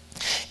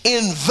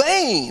 In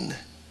vain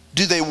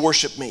do they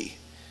worship me,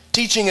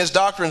 teaching as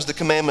doctrines the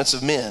commandments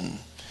of men.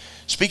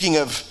 Speaking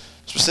of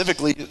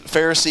specifically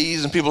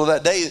Pharisees and people of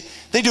that day,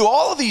 they do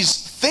all of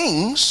these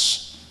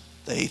things.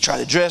 They try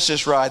to dress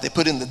just right. They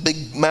put in the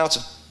big amounts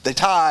of, they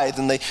tithe,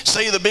 and they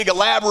say the big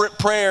elaborate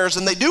prayers,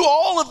 and they do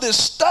all of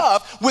this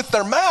stuff with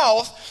their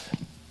mouth.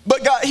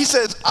 But God, he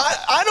says,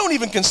 I don't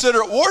even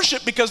consider it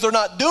worship because they're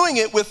not doing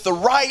it with the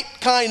right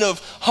kind of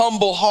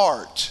humble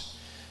heart.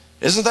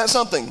 Isn't that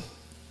something?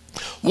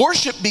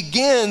 Worship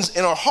begins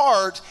in our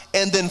heart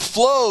and then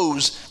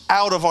flows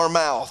out of our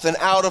mouth and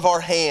out of our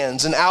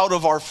hands and out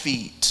of our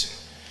feet.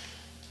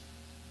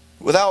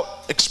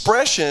 Without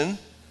expression,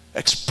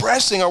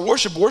 expressing our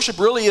worship, worship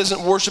really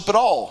isn't worship at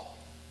all.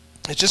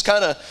 It's just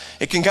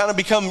it can kind of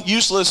become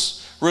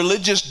useless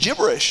religious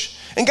gibberish.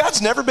 And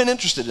God's never been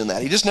interested in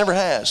that. He just never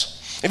has.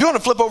 If you want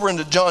to flip over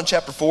into John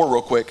chapter 4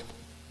 real quick.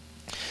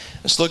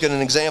 Let's look at an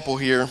example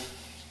here.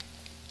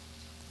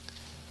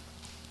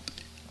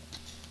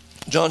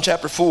 John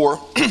chapter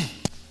 4.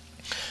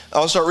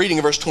 I'll start reading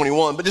in verse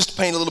 21, but just to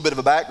paint a little bit of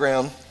a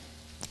background.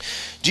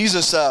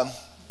 Jesus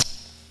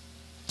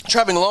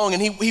traveling along,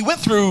 and he went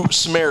through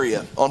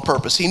Samaria on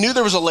purpose. He knew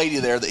there was a lady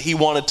there that he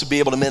wanted to be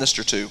able to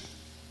minister to.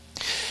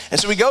 And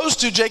so he goes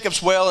to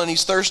Jacob's well, and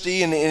he's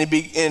thirsty, and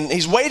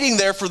he's waiting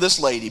there for this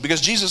lady, because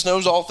Jesus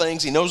knows all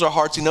things. He knows our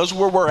hearts. He knows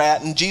where we're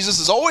at, and Jesus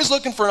is always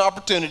looking for an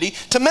opportunity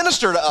to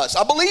minister to us.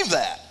 I believe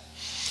that.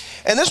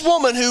 And this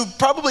woman, who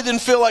probably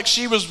didn't feel like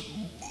she was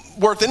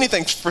worth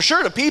anything, for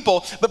sure, to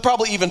people, but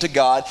probably even to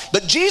God.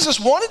 But Jesus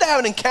wanted to have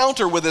an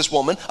encounter with this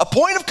woman, a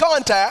point of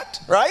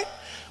contact, right,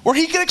 where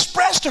he could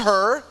express to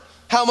her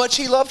how much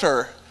he loved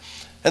her,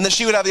 and that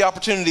she would have the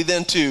opportunity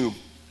then to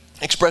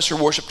express her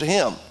worship to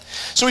him.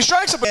 So he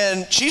strikes up,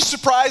 and she's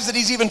surprised that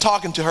he's even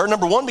talking to her.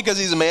 Number one, because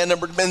he's a man.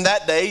 In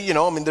that day,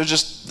 they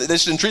just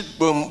didn't treat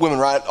women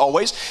right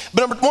always.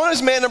 But number one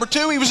is man. Number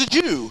two, he was a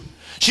Jew.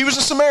 She was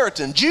a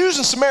Samaritan. Jews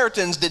and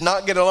Samaritans did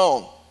not get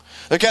along.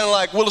 They're kind of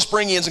like Willow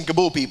Springians and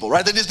Kabul people,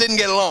 right? They just didn't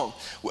get along.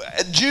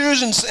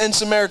 Jews and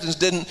Samaritans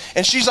didn't.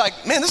 And she's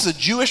like, man, this is a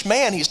Jewish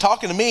man. He's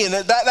talking to me. And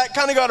that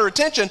kind of got her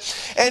attention.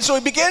 And so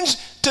he begins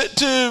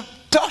to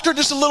talk to her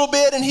just a little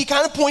bit, and he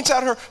kind of points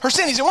out her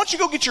sin. He said, why don't you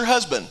go get your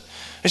husband?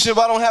 And she said,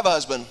 well, I don't have a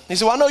husband. He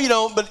said, well, I know you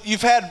don't, but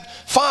you've had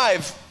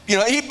 5.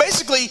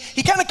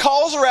 He kind of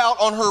calls her out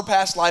on her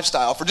past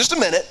lifestyle for just a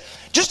minute,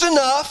 just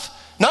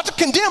enough, not to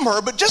condemn her,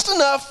 but just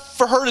enough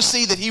for her to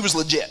see that he was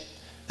legit,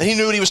 that he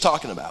knew what he was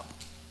talking about.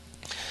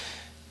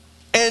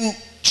 And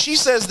she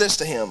says this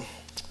to him,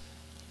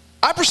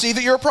 I perceive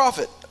that you're a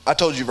prophet. I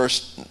told you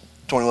verse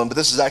 21, but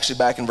this is actually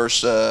back in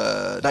verse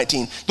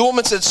 19. The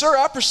woman said, sir,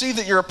 I perceive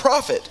that you're a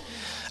prophet.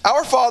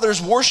 Our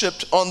fathers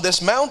worshipped on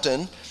this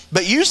mountain,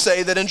 but you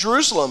say that in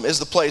Jerusalem is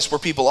the place where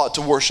people ought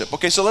to worship.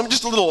 Okay, so let me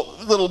just a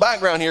little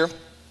background here.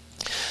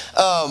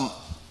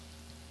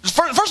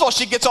 First of all,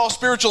 she gets all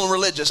spiritual and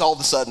religious all of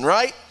a sudden,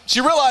 right?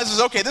 She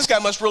realizes, okay, this guy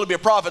must really be a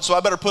prophet, so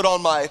I better put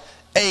on my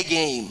A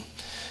game.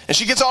 And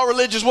she gets all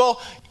religious.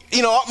 Well,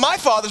 my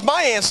fathers,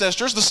 my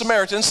ancestors, the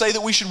Samaritans, say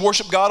that we should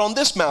worship God on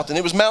this mountain.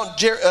 It was Mount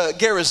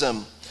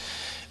Gerizim.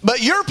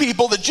 But your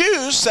people, the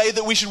Jews, say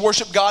that we should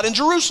worship God in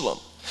Jerusalem.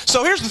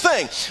 So here's the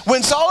thing.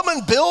 When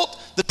Solomon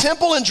built the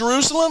temple in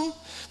Jerusalem,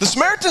 the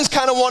Samaritans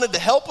kind of wanted to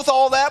help with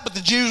all that, but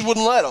the Jews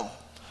wouldn't let them.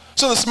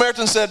 So the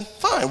Samaritans said,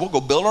 fine, we'll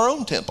go build our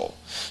own temple.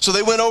 So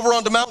they went over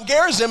onto Mount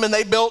Gerizim and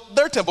they built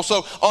their temple.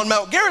 So on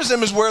Mount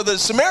Gerizim is where the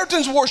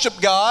Samaritans worship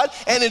God,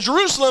 and in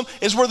Jerusalem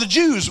is where the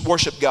Jews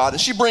worship God.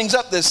 And she brings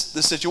up this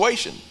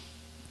situation.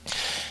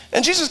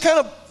 And Jesus kind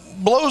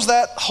of blows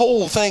that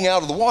whole thing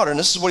out of the water, and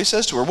this is what he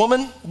says to her.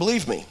 Woman,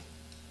 believe me,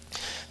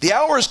 the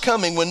hour is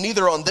coming when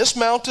neither on this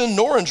mountain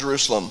nor in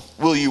Jerusalem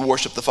will you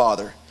worship the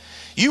Father.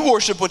 You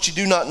worship what you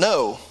do not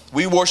know.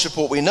 We worship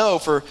what we know,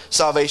 for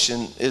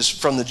salvation is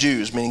from the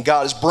Jews, meaning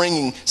God is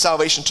bringing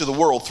salvation to the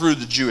world through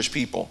the Jewish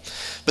people.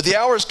 But the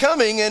hour is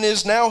coming and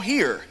is now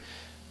here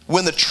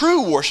when the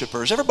true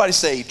worshipers, everybody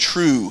say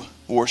true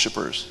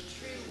worshipers.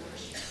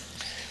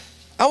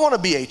 I want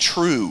to be a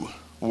true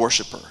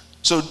worshiper.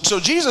 So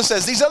Jesus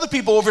says these other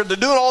people over here, they're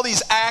doing all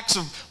these acts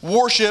of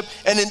worship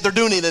and they're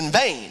doing it in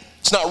vain.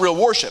 It's not real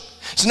worship.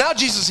 So now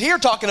Jesus is here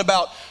talking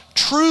about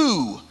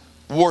true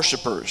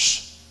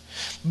worshipers.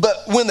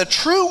 But when the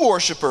true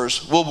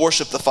worshipers will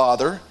worship the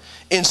Father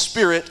in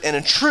spirit and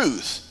in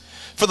truth,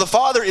 for the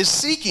Father is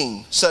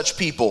seeking such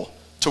people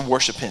to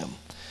worship him.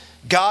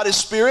 God is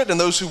spirit, and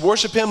those who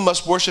worship him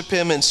must worship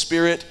him in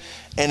spirit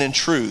and in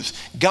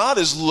truth. God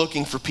is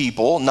looking for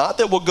people, not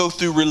that will go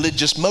through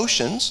religious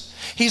motions.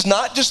 He's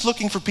not just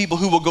looking for people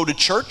who will go to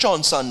church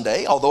on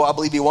Sunday, although I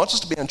believe he wants us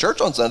to be in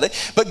church on Sunday.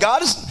 But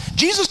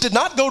Jesus did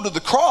not go to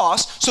the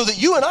cross so that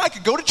you and I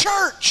could go to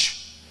church.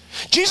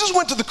 Jesus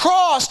went to the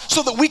cross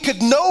so that we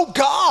could know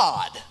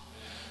God.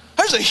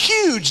 There's a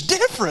huge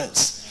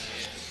difference.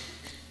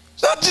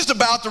 It's not just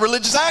about the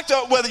religious act,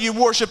 whether you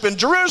worship in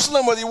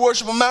Jerusalem, whether you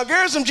worship on Mount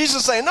Gerizim. Jesus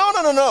is saying,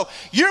 no.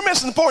 You're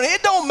missing the point.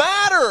 It don't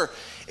matter.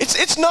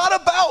 It's not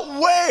about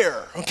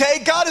where,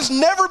 okay? God has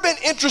never been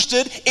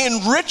interested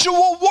in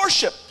ritual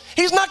worship.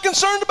 He's not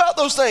concerned about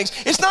those things.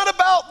 It's not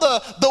about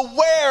the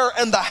where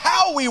and the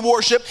how we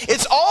worship.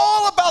 It's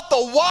all about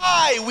the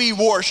why we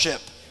worship.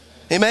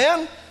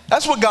 Amen?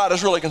 That's what God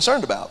is really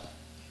concerned about.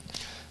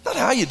 Not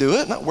how you do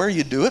it, not where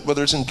you do it,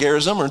 whether it's in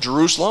Gerizim or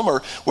Jerusalem,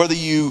 or whether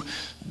you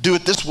do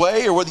it this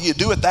way or whether you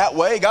do it that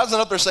way. God's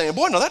not up there saying,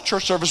 boy, no, that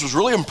church service was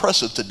really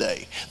impressive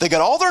today. They got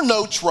all their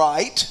notes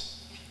right,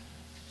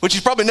 which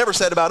he's probably never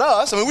said about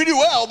us. I mean, we do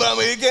well, but I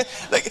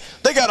mean,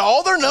 they got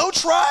all their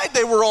notes right.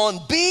 They were on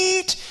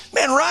beat.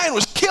 Man, Ryan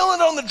was killing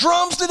it on the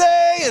drums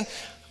today, and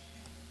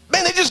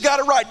man, they just got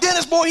it right.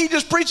 Dennis, boy, he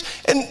just preached,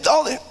 and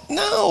all that.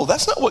 No,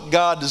 that's not what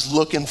God is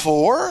looking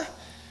for.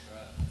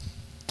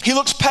 He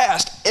looks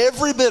past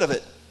every bit of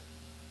it.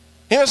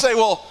 He doesn't say,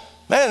 well,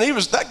 man,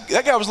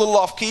 that guy was a little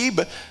off key,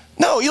 but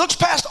no, he looks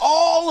past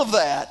all of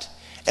that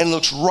and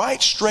looks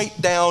right straight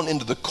down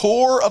into the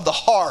core of the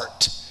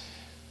heart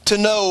to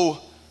know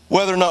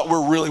whether or not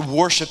we're really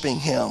worshiping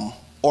him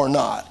or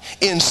not.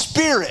 In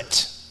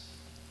spirit,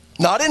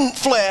 not in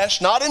flesh,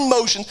 not in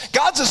motion.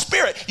 God's a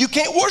spirit. You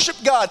can't worship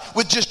God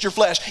with just your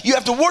flesh. You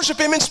have to worship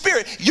him in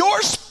spirit.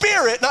 Your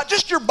spirit, not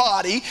just your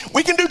body.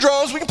 We can do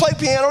drums, we can play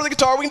piano or the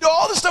guitar, we can do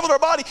all this stuff with our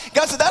body.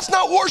 God said, that's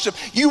not worship.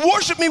 You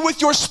worship me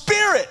with your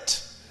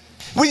spirit,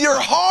 with your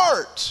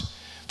heart,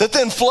 that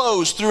then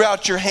flows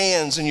throughout your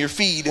hands and your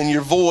feet and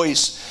your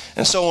voice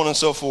and so on and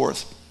so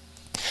forth.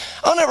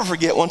 I'll never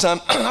forget one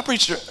time, I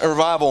preached a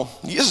revival.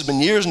 This has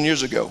been years and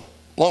years ago,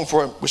 long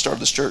before we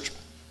started this church.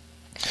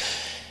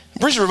 I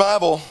preached a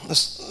revival,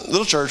 this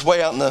little church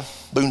way out in the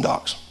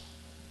boondocks.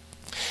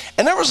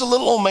 And there was a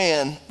little old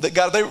man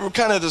that they were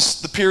kind of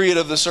the period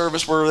of the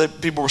service where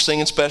people were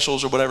singing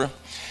specials or whatever.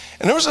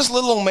 And there was this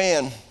little old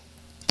man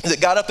that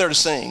got up there to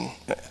sing.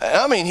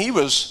 I mean, he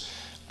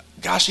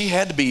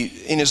had to be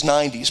in his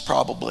 90s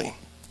probably.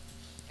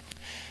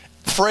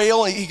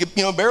 Frail, he could,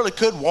 barely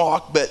could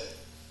walk, but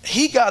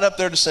he got up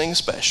there to sing a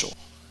special.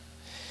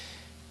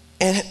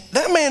 And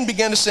that man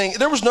began to sing.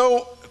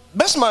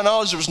 Best of my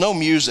knowledge, there was no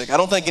music. I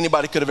don't think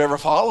anybody could have ever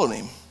followed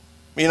him.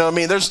 You know what I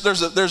mean?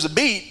 There's a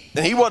beat,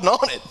 and he wasn't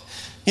on it.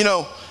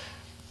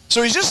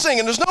 So he's just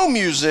singing. There's no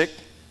music.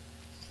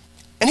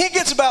 And he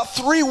gets about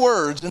 3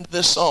 words into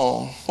this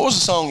song. What was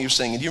the song he was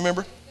singing? Do you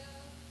remember?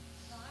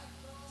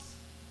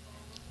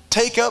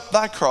 Take up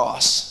thy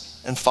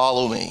cross and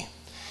follow me.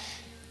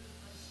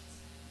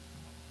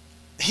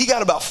 He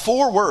got about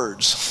 4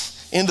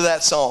 words into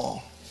that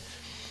song,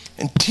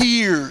 and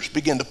tears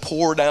began to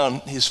pour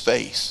down his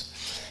face.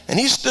 And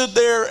he stood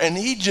there and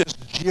he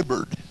just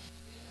gibbered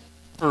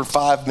for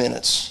 5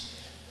 minutes.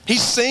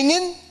 He's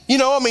singing,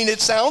 it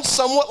sounds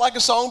somewhat like a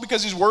song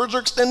because his words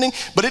are extending,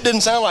 but it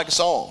didn't sound like a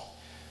song.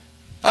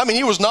 I mean,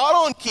 he was not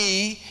on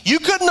key. You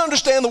couldn't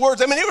understand the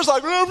words. I mean, it was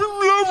like,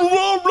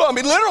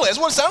 literally, that's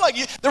what it sounded like.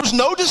 There was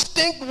no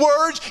distinct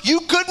words.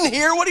 You couldn't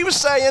hear what he was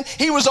saying.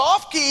 He was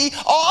off key,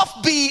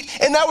 off beat,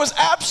 and that was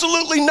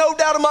absolutely, no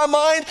doubt in my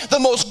mind, the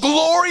most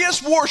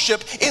glorious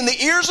worship in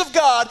the ears of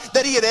God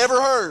that he had ever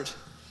heard.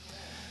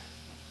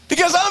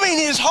 Because,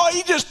 his heart,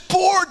 he just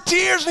poured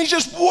tears and he's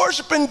just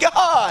worshiping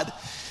God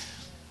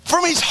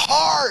from his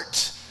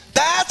heart.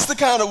 That's the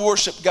kind of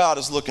worship God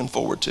is looking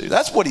forward to.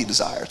 That's what he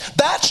desires.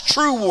 That's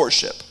true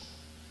worship.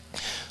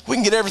 We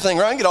can get everything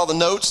right, get all the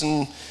notes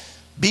and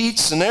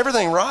beats and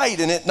everything right,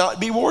 and it not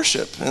be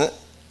worship.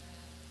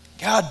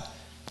 God,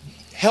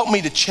 help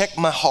me to check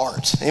my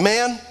heart.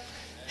 Amen?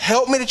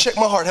 Help me to check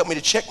my heart. Help me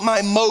to check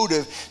my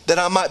motive that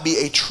I might be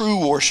a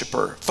true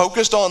worshiper.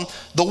 Focused on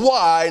the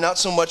why, not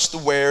so much the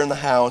where and the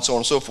how and so on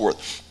and so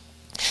forth.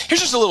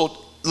 Here's just a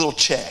little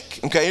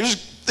check, okay?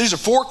 These are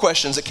 4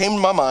 questions that came to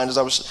my mind as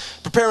I was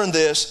preparing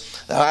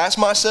this that I asked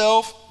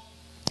myself,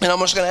 and I'm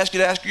just going to ask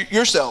you to ask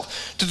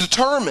yourself to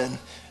determine,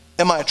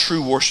 am I a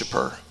true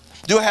worshiper?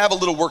 Do I have a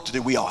little work to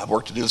do? We all have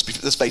work to do.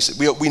 Let's face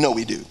it. We know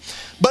we do.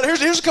 But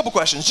here's a couple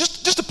questions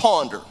just to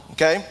ponder,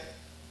 okay?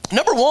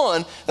 Number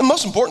 1, the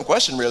most important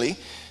question really,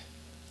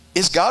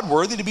 is God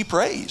worthy to be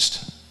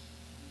praised?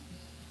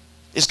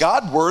 Is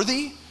God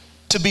worthy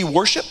to be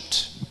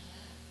worshiped?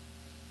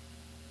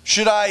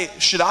 Should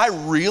I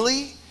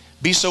really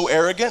be so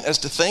arrogant as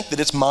to think that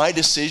it's my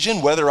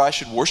decision whether I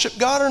should worship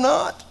God or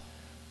not?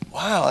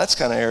 Wow, that's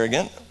kind of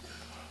arrogant.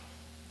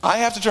 I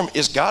have to determine,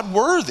 is God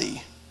worthy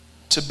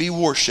to be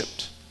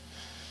worshiped?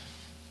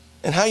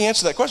 And how you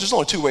answer that question, there's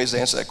only 2 ways to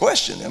answer that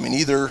question. I mean,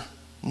 either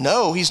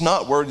no, he's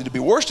not worthy to be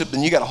worshiped,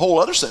 then you got a whole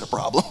other set of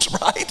problems,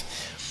 right?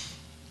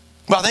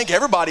 But I think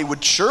everybody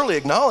would surely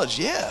acknowledge,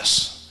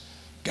 yes,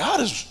 God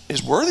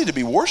is worthy to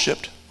be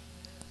worshiped.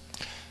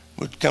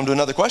 We'd come to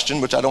another question,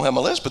 which I don't have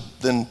on my list, but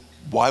then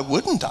why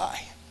wouldn't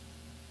I?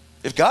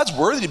 If God's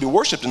worthy to be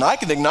worshiped and I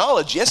can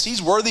acknowledge, yes,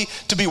 he's worthy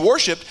to be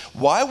worshiped,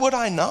 why would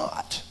I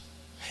not?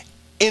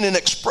 In an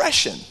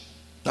expression,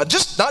 not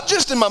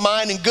just in my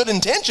mind and good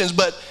intentions,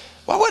 but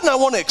why wouldn't I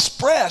want to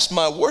express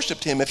my worship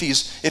to him if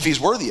he's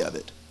worthy of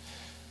it?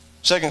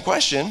 Second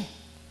question,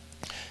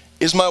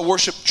 is my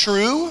worship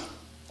true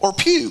or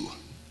pew?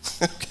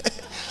 Okay.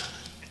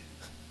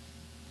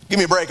 Give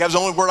me a break. That was the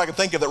only word I could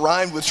think of that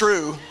rhymed with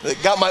true,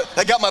 that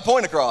got my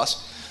point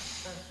across.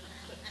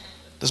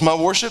 Does my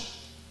worship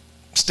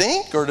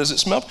stink or does it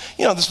smell?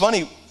 You know, it's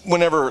funny,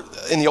 whenever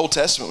in the Old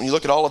Testament, when you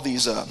look at all of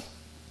these,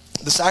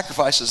 the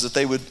sacrifices that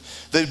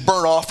the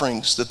burnt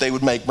offerings that they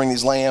would make, bring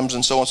these lambs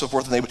and so on and so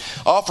forth, and they would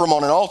offer them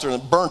on an altar, a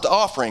burnt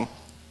offering.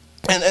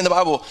 And the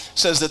Bible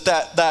says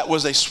that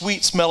was a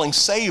sweet smelling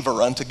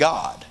savor unto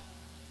God.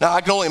 Now I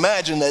can only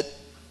imagine that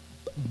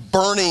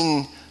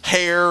burning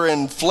hair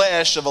and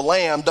flesh of a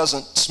lamb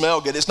doesn't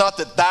smell good. It's not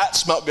that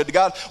smelled good to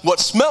God. What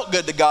smelled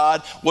good to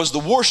God was the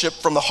worship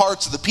from the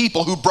hearts of the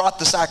people who brought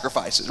the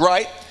sacrifices,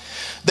 right?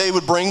 They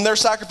would bring their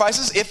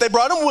sacrifices if they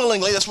brought them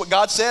willingly. That's what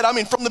God said. I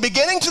mean, from the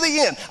beginning to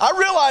the end. I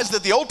realize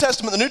that the Old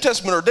Testament and the New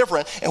Testament are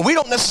different, and we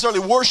don't necessarily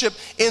worship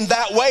in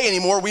that way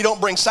anymore. We don't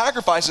bring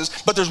sacrifices.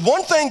 But there's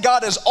one thing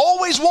God has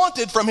always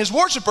wanted from his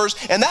worshipers,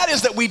 and that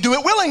is that we do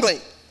it willingly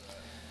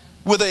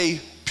with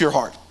a pure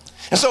heart.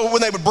 And so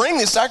when they would bring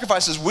these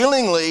sacrifices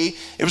willingly,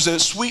 it was a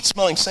sweet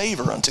smelling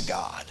savor unto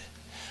God.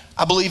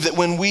 I believe that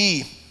when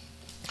we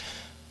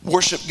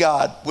worship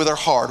God with our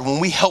heart, when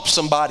we help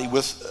somebody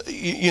with,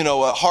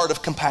 a heart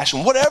of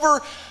compassion,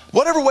 whatever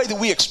way that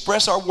we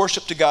express our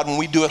worship to God, when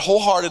we do it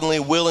wholeheartedly,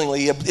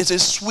 willingly, it's a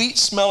sweet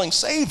smelling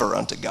savor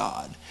unto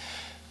God,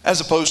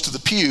 as opposed to the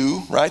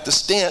pew, right? The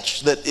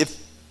stench that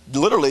if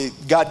literally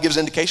God gives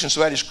indications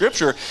throughout his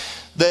scripture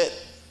that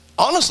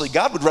honestly,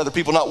 God would rather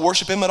people not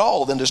worship him at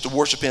all than just to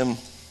worship him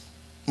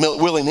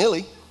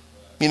willy-nilly,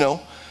 And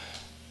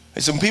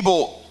so when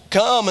people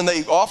come and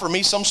they offer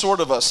me some sort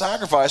of a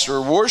sacrifice or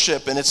a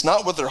worship and it's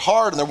not with their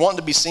heart and they're wanting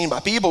to be seen by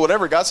people,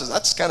 whatever, God says,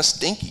 that's kind of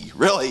stinky,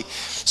 really.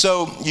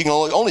 So you can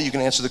only you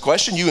can answer the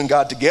question, you and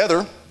God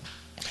together.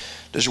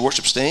 Does your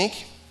worship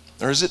stink?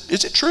 Or is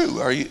it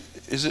true?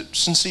 Is it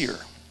sincere?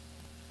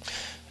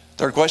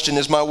 Third question,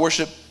 is my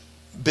worship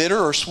bitter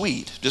or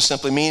sweet? Just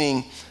simply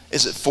meaning,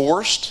 is it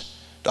forced?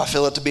 Do I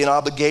feel it to be an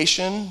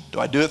obligation? Do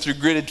I do it through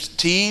gritted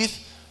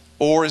teeth?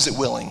 Or is it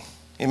willing?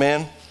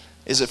 Amen?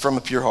 Is it from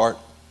a pure heart?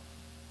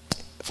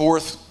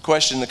 Fourth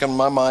question that came to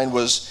my mind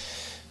was,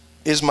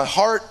 is my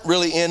heart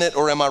really in it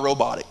or am I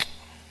robotic?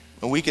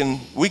 And we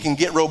can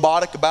get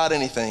robotic about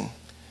anything.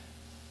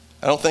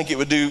 I don't think it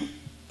would do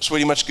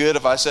Sweetie much good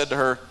if I said to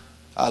her,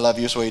 I love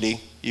you,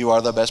 sweetie. You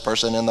are the best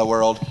person in the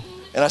world.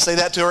 And I say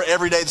that to her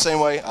every day the same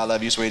way. I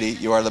love you, sweetie.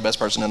 You are the best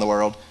person in the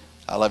world.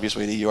 I love you,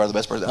 sweetie. You are the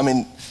best person. I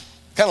mean,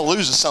 kind of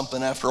loses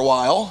something after a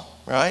while,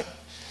 right?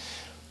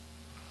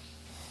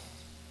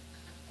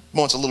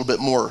 Wants a little bit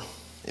more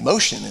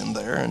emotion in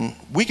there, and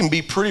we can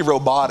be pretty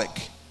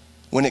robotic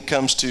when it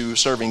comes to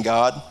serving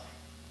God.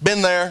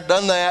 Been there,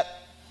 done that,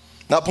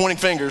 not pointing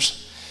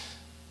fingers.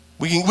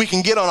 We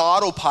can get on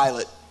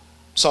autopilot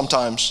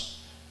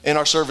sometimes in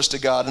our service to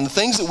God. And the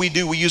things that we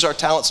do, we use our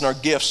talents and our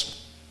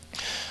gifts.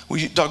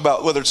 We talk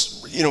about whether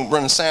it's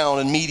running sound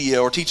and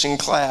media or teaching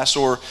class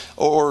or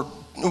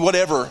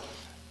whatever.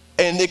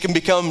 And it can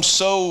become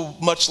so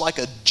much like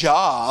a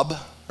job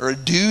or a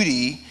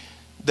duty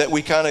that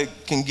we kind of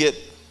can get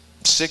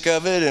sick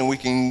of it,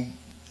 and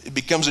it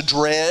becomes a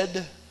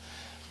dread,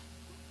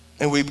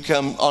 and we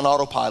become on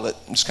autopilot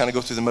and just kind of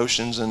go through the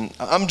motions. And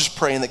I'm just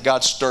praying that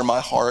God stir my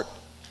heart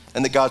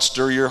and that God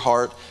stir your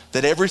heart,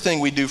 that everything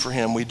we do for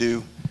him, we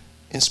do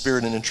in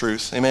spirit and in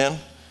truth. Amen?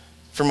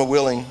 From a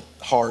willing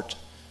heart.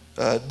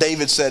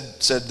 David said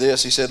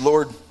this. He said,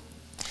 Lord,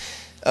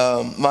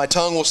 my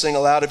tongue will sing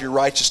aloud of your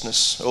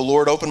righteousness. O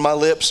Lord, open my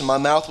lips, and my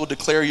mouth will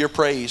declare your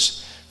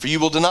praise. For you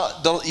will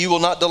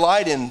not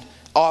delight in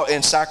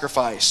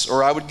sacrifice,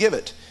 or I would give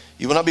it.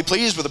 You will not be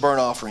pleased with a burnt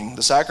offering.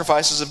 The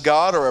sacrifices of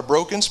God are a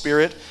broken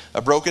spirit,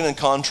 a broken and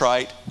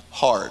contrite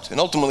heart. And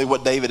ultimately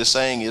what David is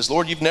saying is,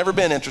 Lord, you've never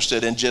been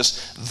interested in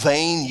just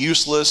vain,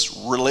 useless,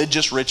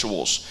 religious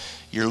rituals.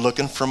 You're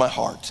looking for my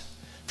heart.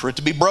 For it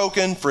to be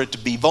broken, for it to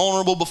be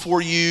vulnerable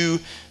before you,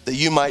 that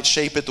you might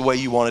shape it the way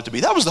you want it to be.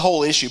 That was the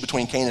whole issue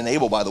between Cain and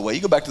Abel, by the way.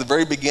 You go back to the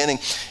very beginning,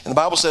 and the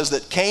Bible says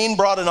that Cain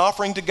brought an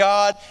offering to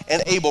God,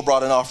 and Abel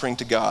brought an offering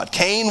to God.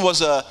 Cain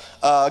was a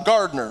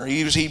gardener.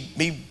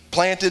 He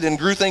planted and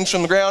grew things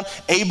from the ground.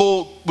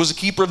 Abel was a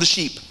keeper of the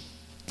sheep.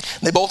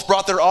 They both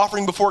brought their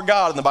offering before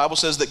God, and the Bible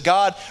says that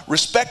God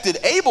respected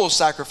Abel's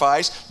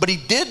sacrifice, but he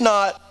did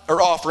not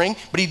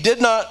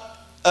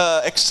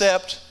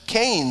accept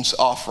Cain's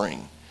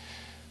offering.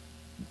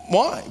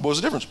 Why? What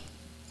was the difference?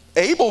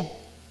 Abel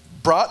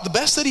brought the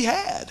best that he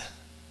had.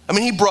 I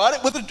mean, he brought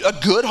it with a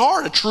good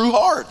heart, a true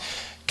heart.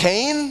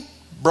 Cain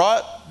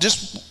brought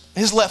just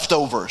his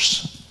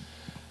leftovers.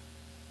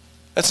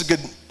 That's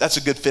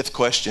a good fifth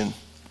question.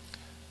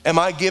 Am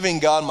I giving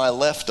God my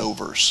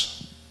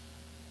leftovers,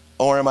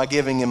 or am I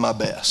giving him my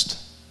best?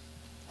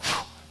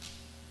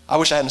 I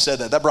wish I hadn't said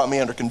that. That brought me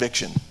under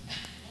conviction.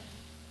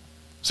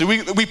 See,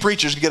 we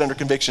preachers get under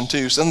conviction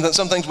too. Some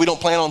things we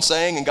don't plan on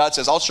saying, and God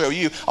says, I'll show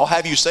you. I'll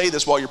have you say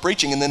this while you're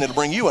preaching, and then it'll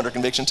bring you under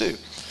conviction too.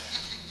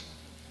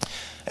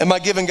 Am I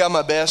giving God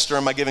my best, or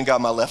am I giving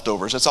God my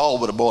leftovers? That's all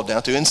what it boiled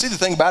down to. And see, the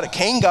thing about it,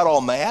 Cain got all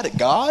mad at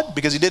God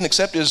because he didn't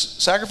accept his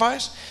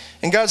sacrifice.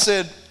 And God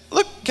said,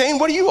 look, Cain,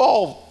 what are you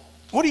all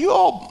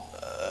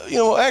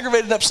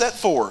aggravated and upset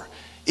for?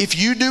 If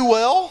you do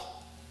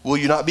well, will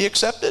you not be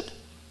accepted?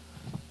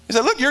 He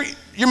said, look,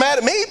 you're mad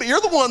at me, but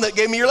you're the one that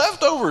gave me your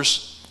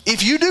leftovers.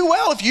 If you do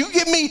well, if you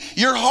give me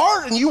your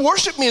heart and you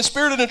worship me in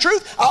spirit and in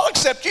truth, I'll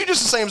accept you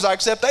just the same as I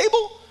accept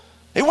Abel.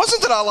 It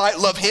wasn't that I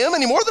love him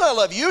any more than I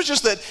love you. It's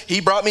just that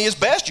he brought me his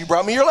best. You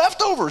brought me your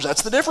leftovers.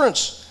 That's the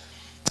difference.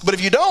 But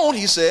if you don't,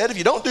 he said, if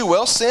you don't do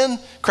well, sin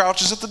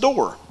crouches at the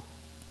door.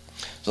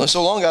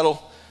 So long God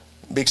will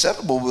be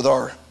acceptable with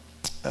our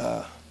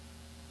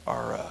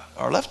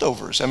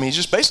leftovers. I mean, he's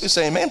just basically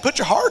saying, man, put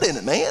your heart in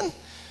it, man.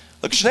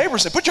 Look at your neighbor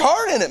and say, put your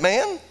heart in it,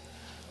 man.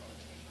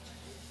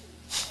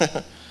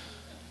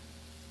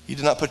 You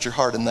did not put your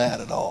heart in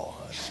that at all.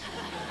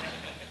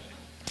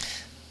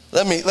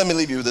 Let me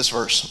leave you with this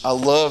verse. I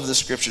love this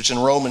scripture. It's in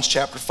Romans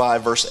chapter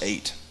 5, verse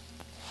 8.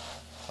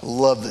 I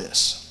love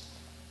this.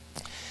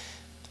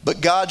 But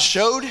God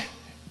showed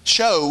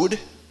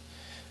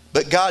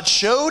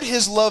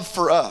his love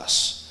for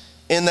us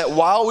in that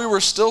while we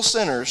were still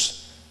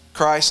sinners,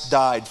 Christ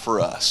died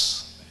for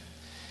us.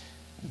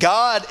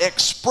 God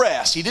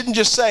expressed. He didn't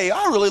just say,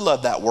 I really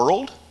love that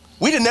world.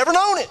 We'd have never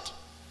known it.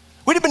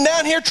 We'd have been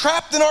down here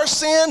trapped in our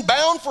sin,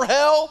 bound for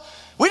hell.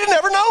 We'd have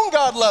never known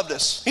God loved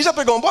us. He's up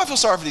there going, boy, I feel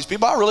sorry for these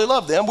people. I really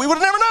love them. We would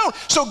have never known.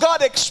 So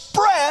God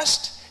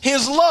expressed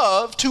his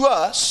love to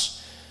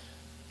us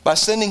by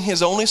sending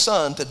his only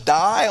son to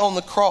die on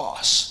the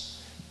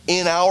cross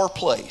in our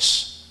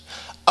place.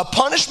 A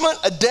punishment,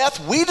 a death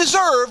we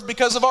deserved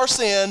because of our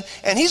sin,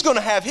 and he's going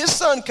to have his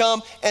son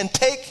come and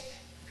take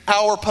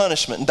our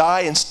punishment and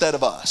die instead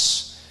of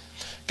us.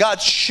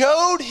 God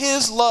showed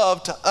his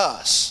love to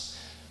us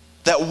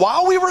that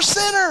while we were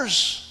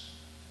sinners,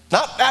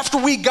 not after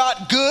we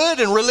got good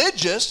and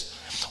religious,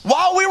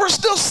 while we were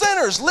still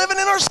sinners, living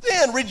in our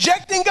sin,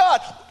 rejecting God,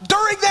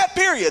 during that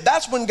period,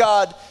 that's when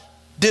God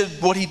did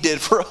what he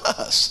did for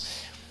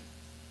us.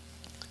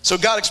 So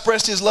God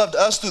expressed his love to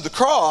us through the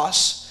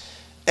cross,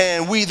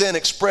 and we then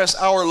express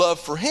our love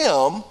for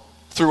him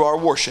through our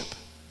worship.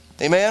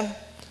 Amen?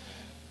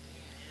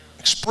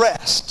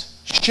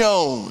 Expressed,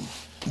 shown,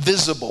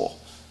 visible.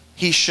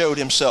 He showed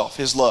himself,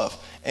 his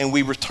love, and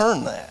we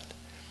return that.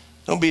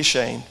 Don't be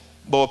ashamed.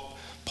 Boy,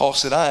 Paul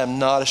said, I am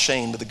not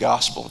ashamed of the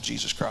gospel of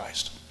Jesus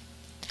Christ.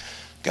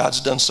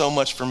 God's done so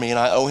much for me, and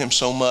I owe him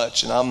so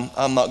much, and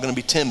I'm not going to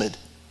be timid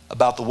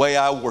about the way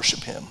I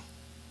worship him.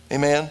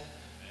 Amen?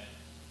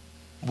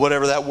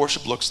 Whatever that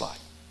worship looks like.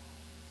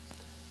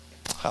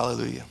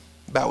 Hallelujah.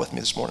 Bow with me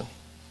this morning.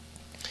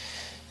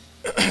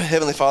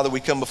 Heavenly Father, we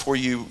come before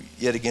you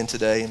yet again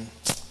today, and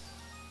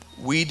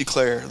we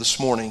declare this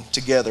morning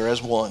together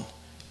as one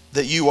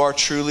that you are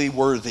truly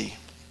worthy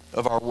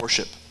of our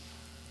worship.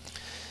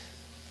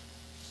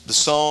 The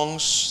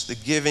songs, the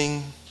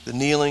giving, the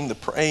kneeling, the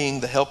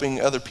praying, the helping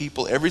other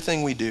people,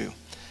 everything we do.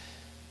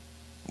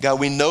 God,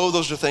 we know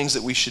those are things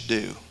that we should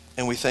do,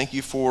 and we thank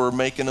you for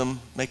making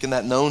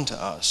that known to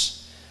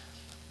us.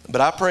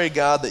 But I pray,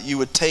 God, that you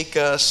would take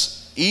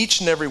us,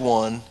 each and every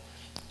one,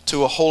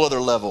 to a whole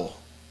other level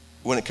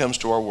when it comes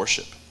to our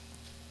worship.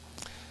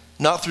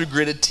 Not through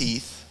gritted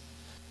teeth,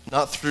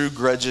 not through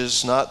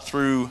grudges, not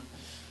through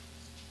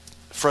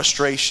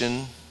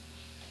frustration,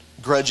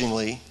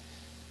 grudgingly,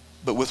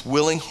 but with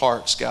willing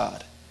hearts,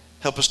 God.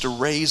 Help us to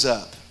raise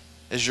up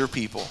as your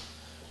people,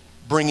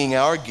 bringing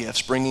our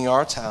gifts, bringing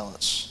our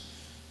talents,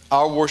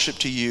 our worship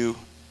to you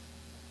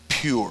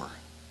pure,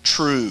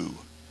 true,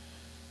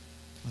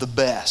 the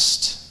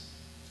best.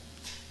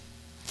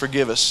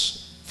 Forgive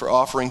us for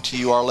offering to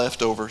you our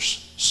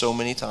leftovers so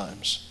many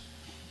times.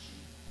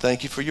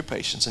 Thank you for your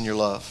patience and your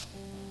love.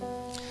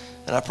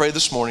 And I pray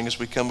this morning as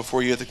we come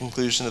before you at the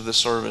conclusion of this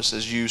service,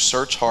 as you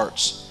search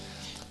hearts.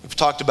 We've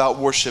talked about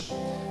worship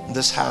in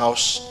this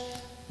house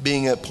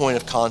being a point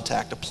of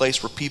contact, a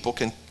place where people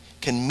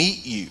can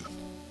meet you.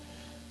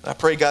 I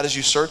pray, God, as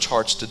you search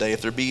hearts today,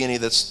 if there be any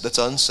that's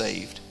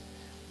unsaved,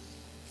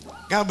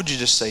 God, would you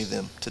just save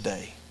them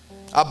today?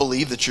 I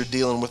believe that you're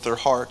dealing with their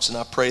hearts, and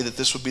I pray that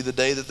this would be the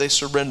day that they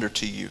surrender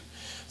to you,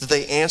 that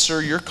they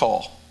answer your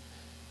call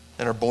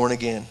and are born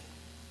again.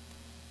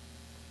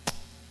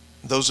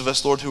 Those of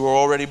us, Lord, who are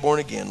already born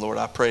again, Lord,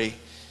 I pray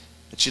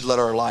that you'd let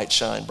our light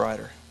shine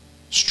brighter.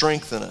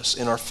 Strengthen us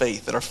in our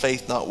faith, that our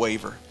faith not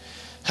waver.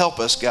 Help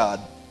us, God.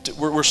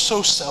 We're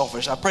so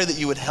selfish. I pray that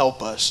you would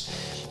help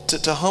us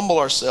to humble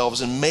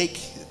ourselves and make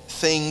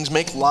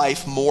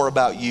life more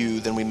about you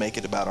than we make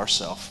it about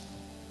ourselves.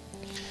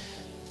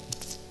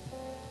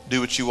 Do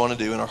what you want to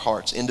do in our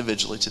hearts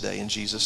individually today in Jesus' name.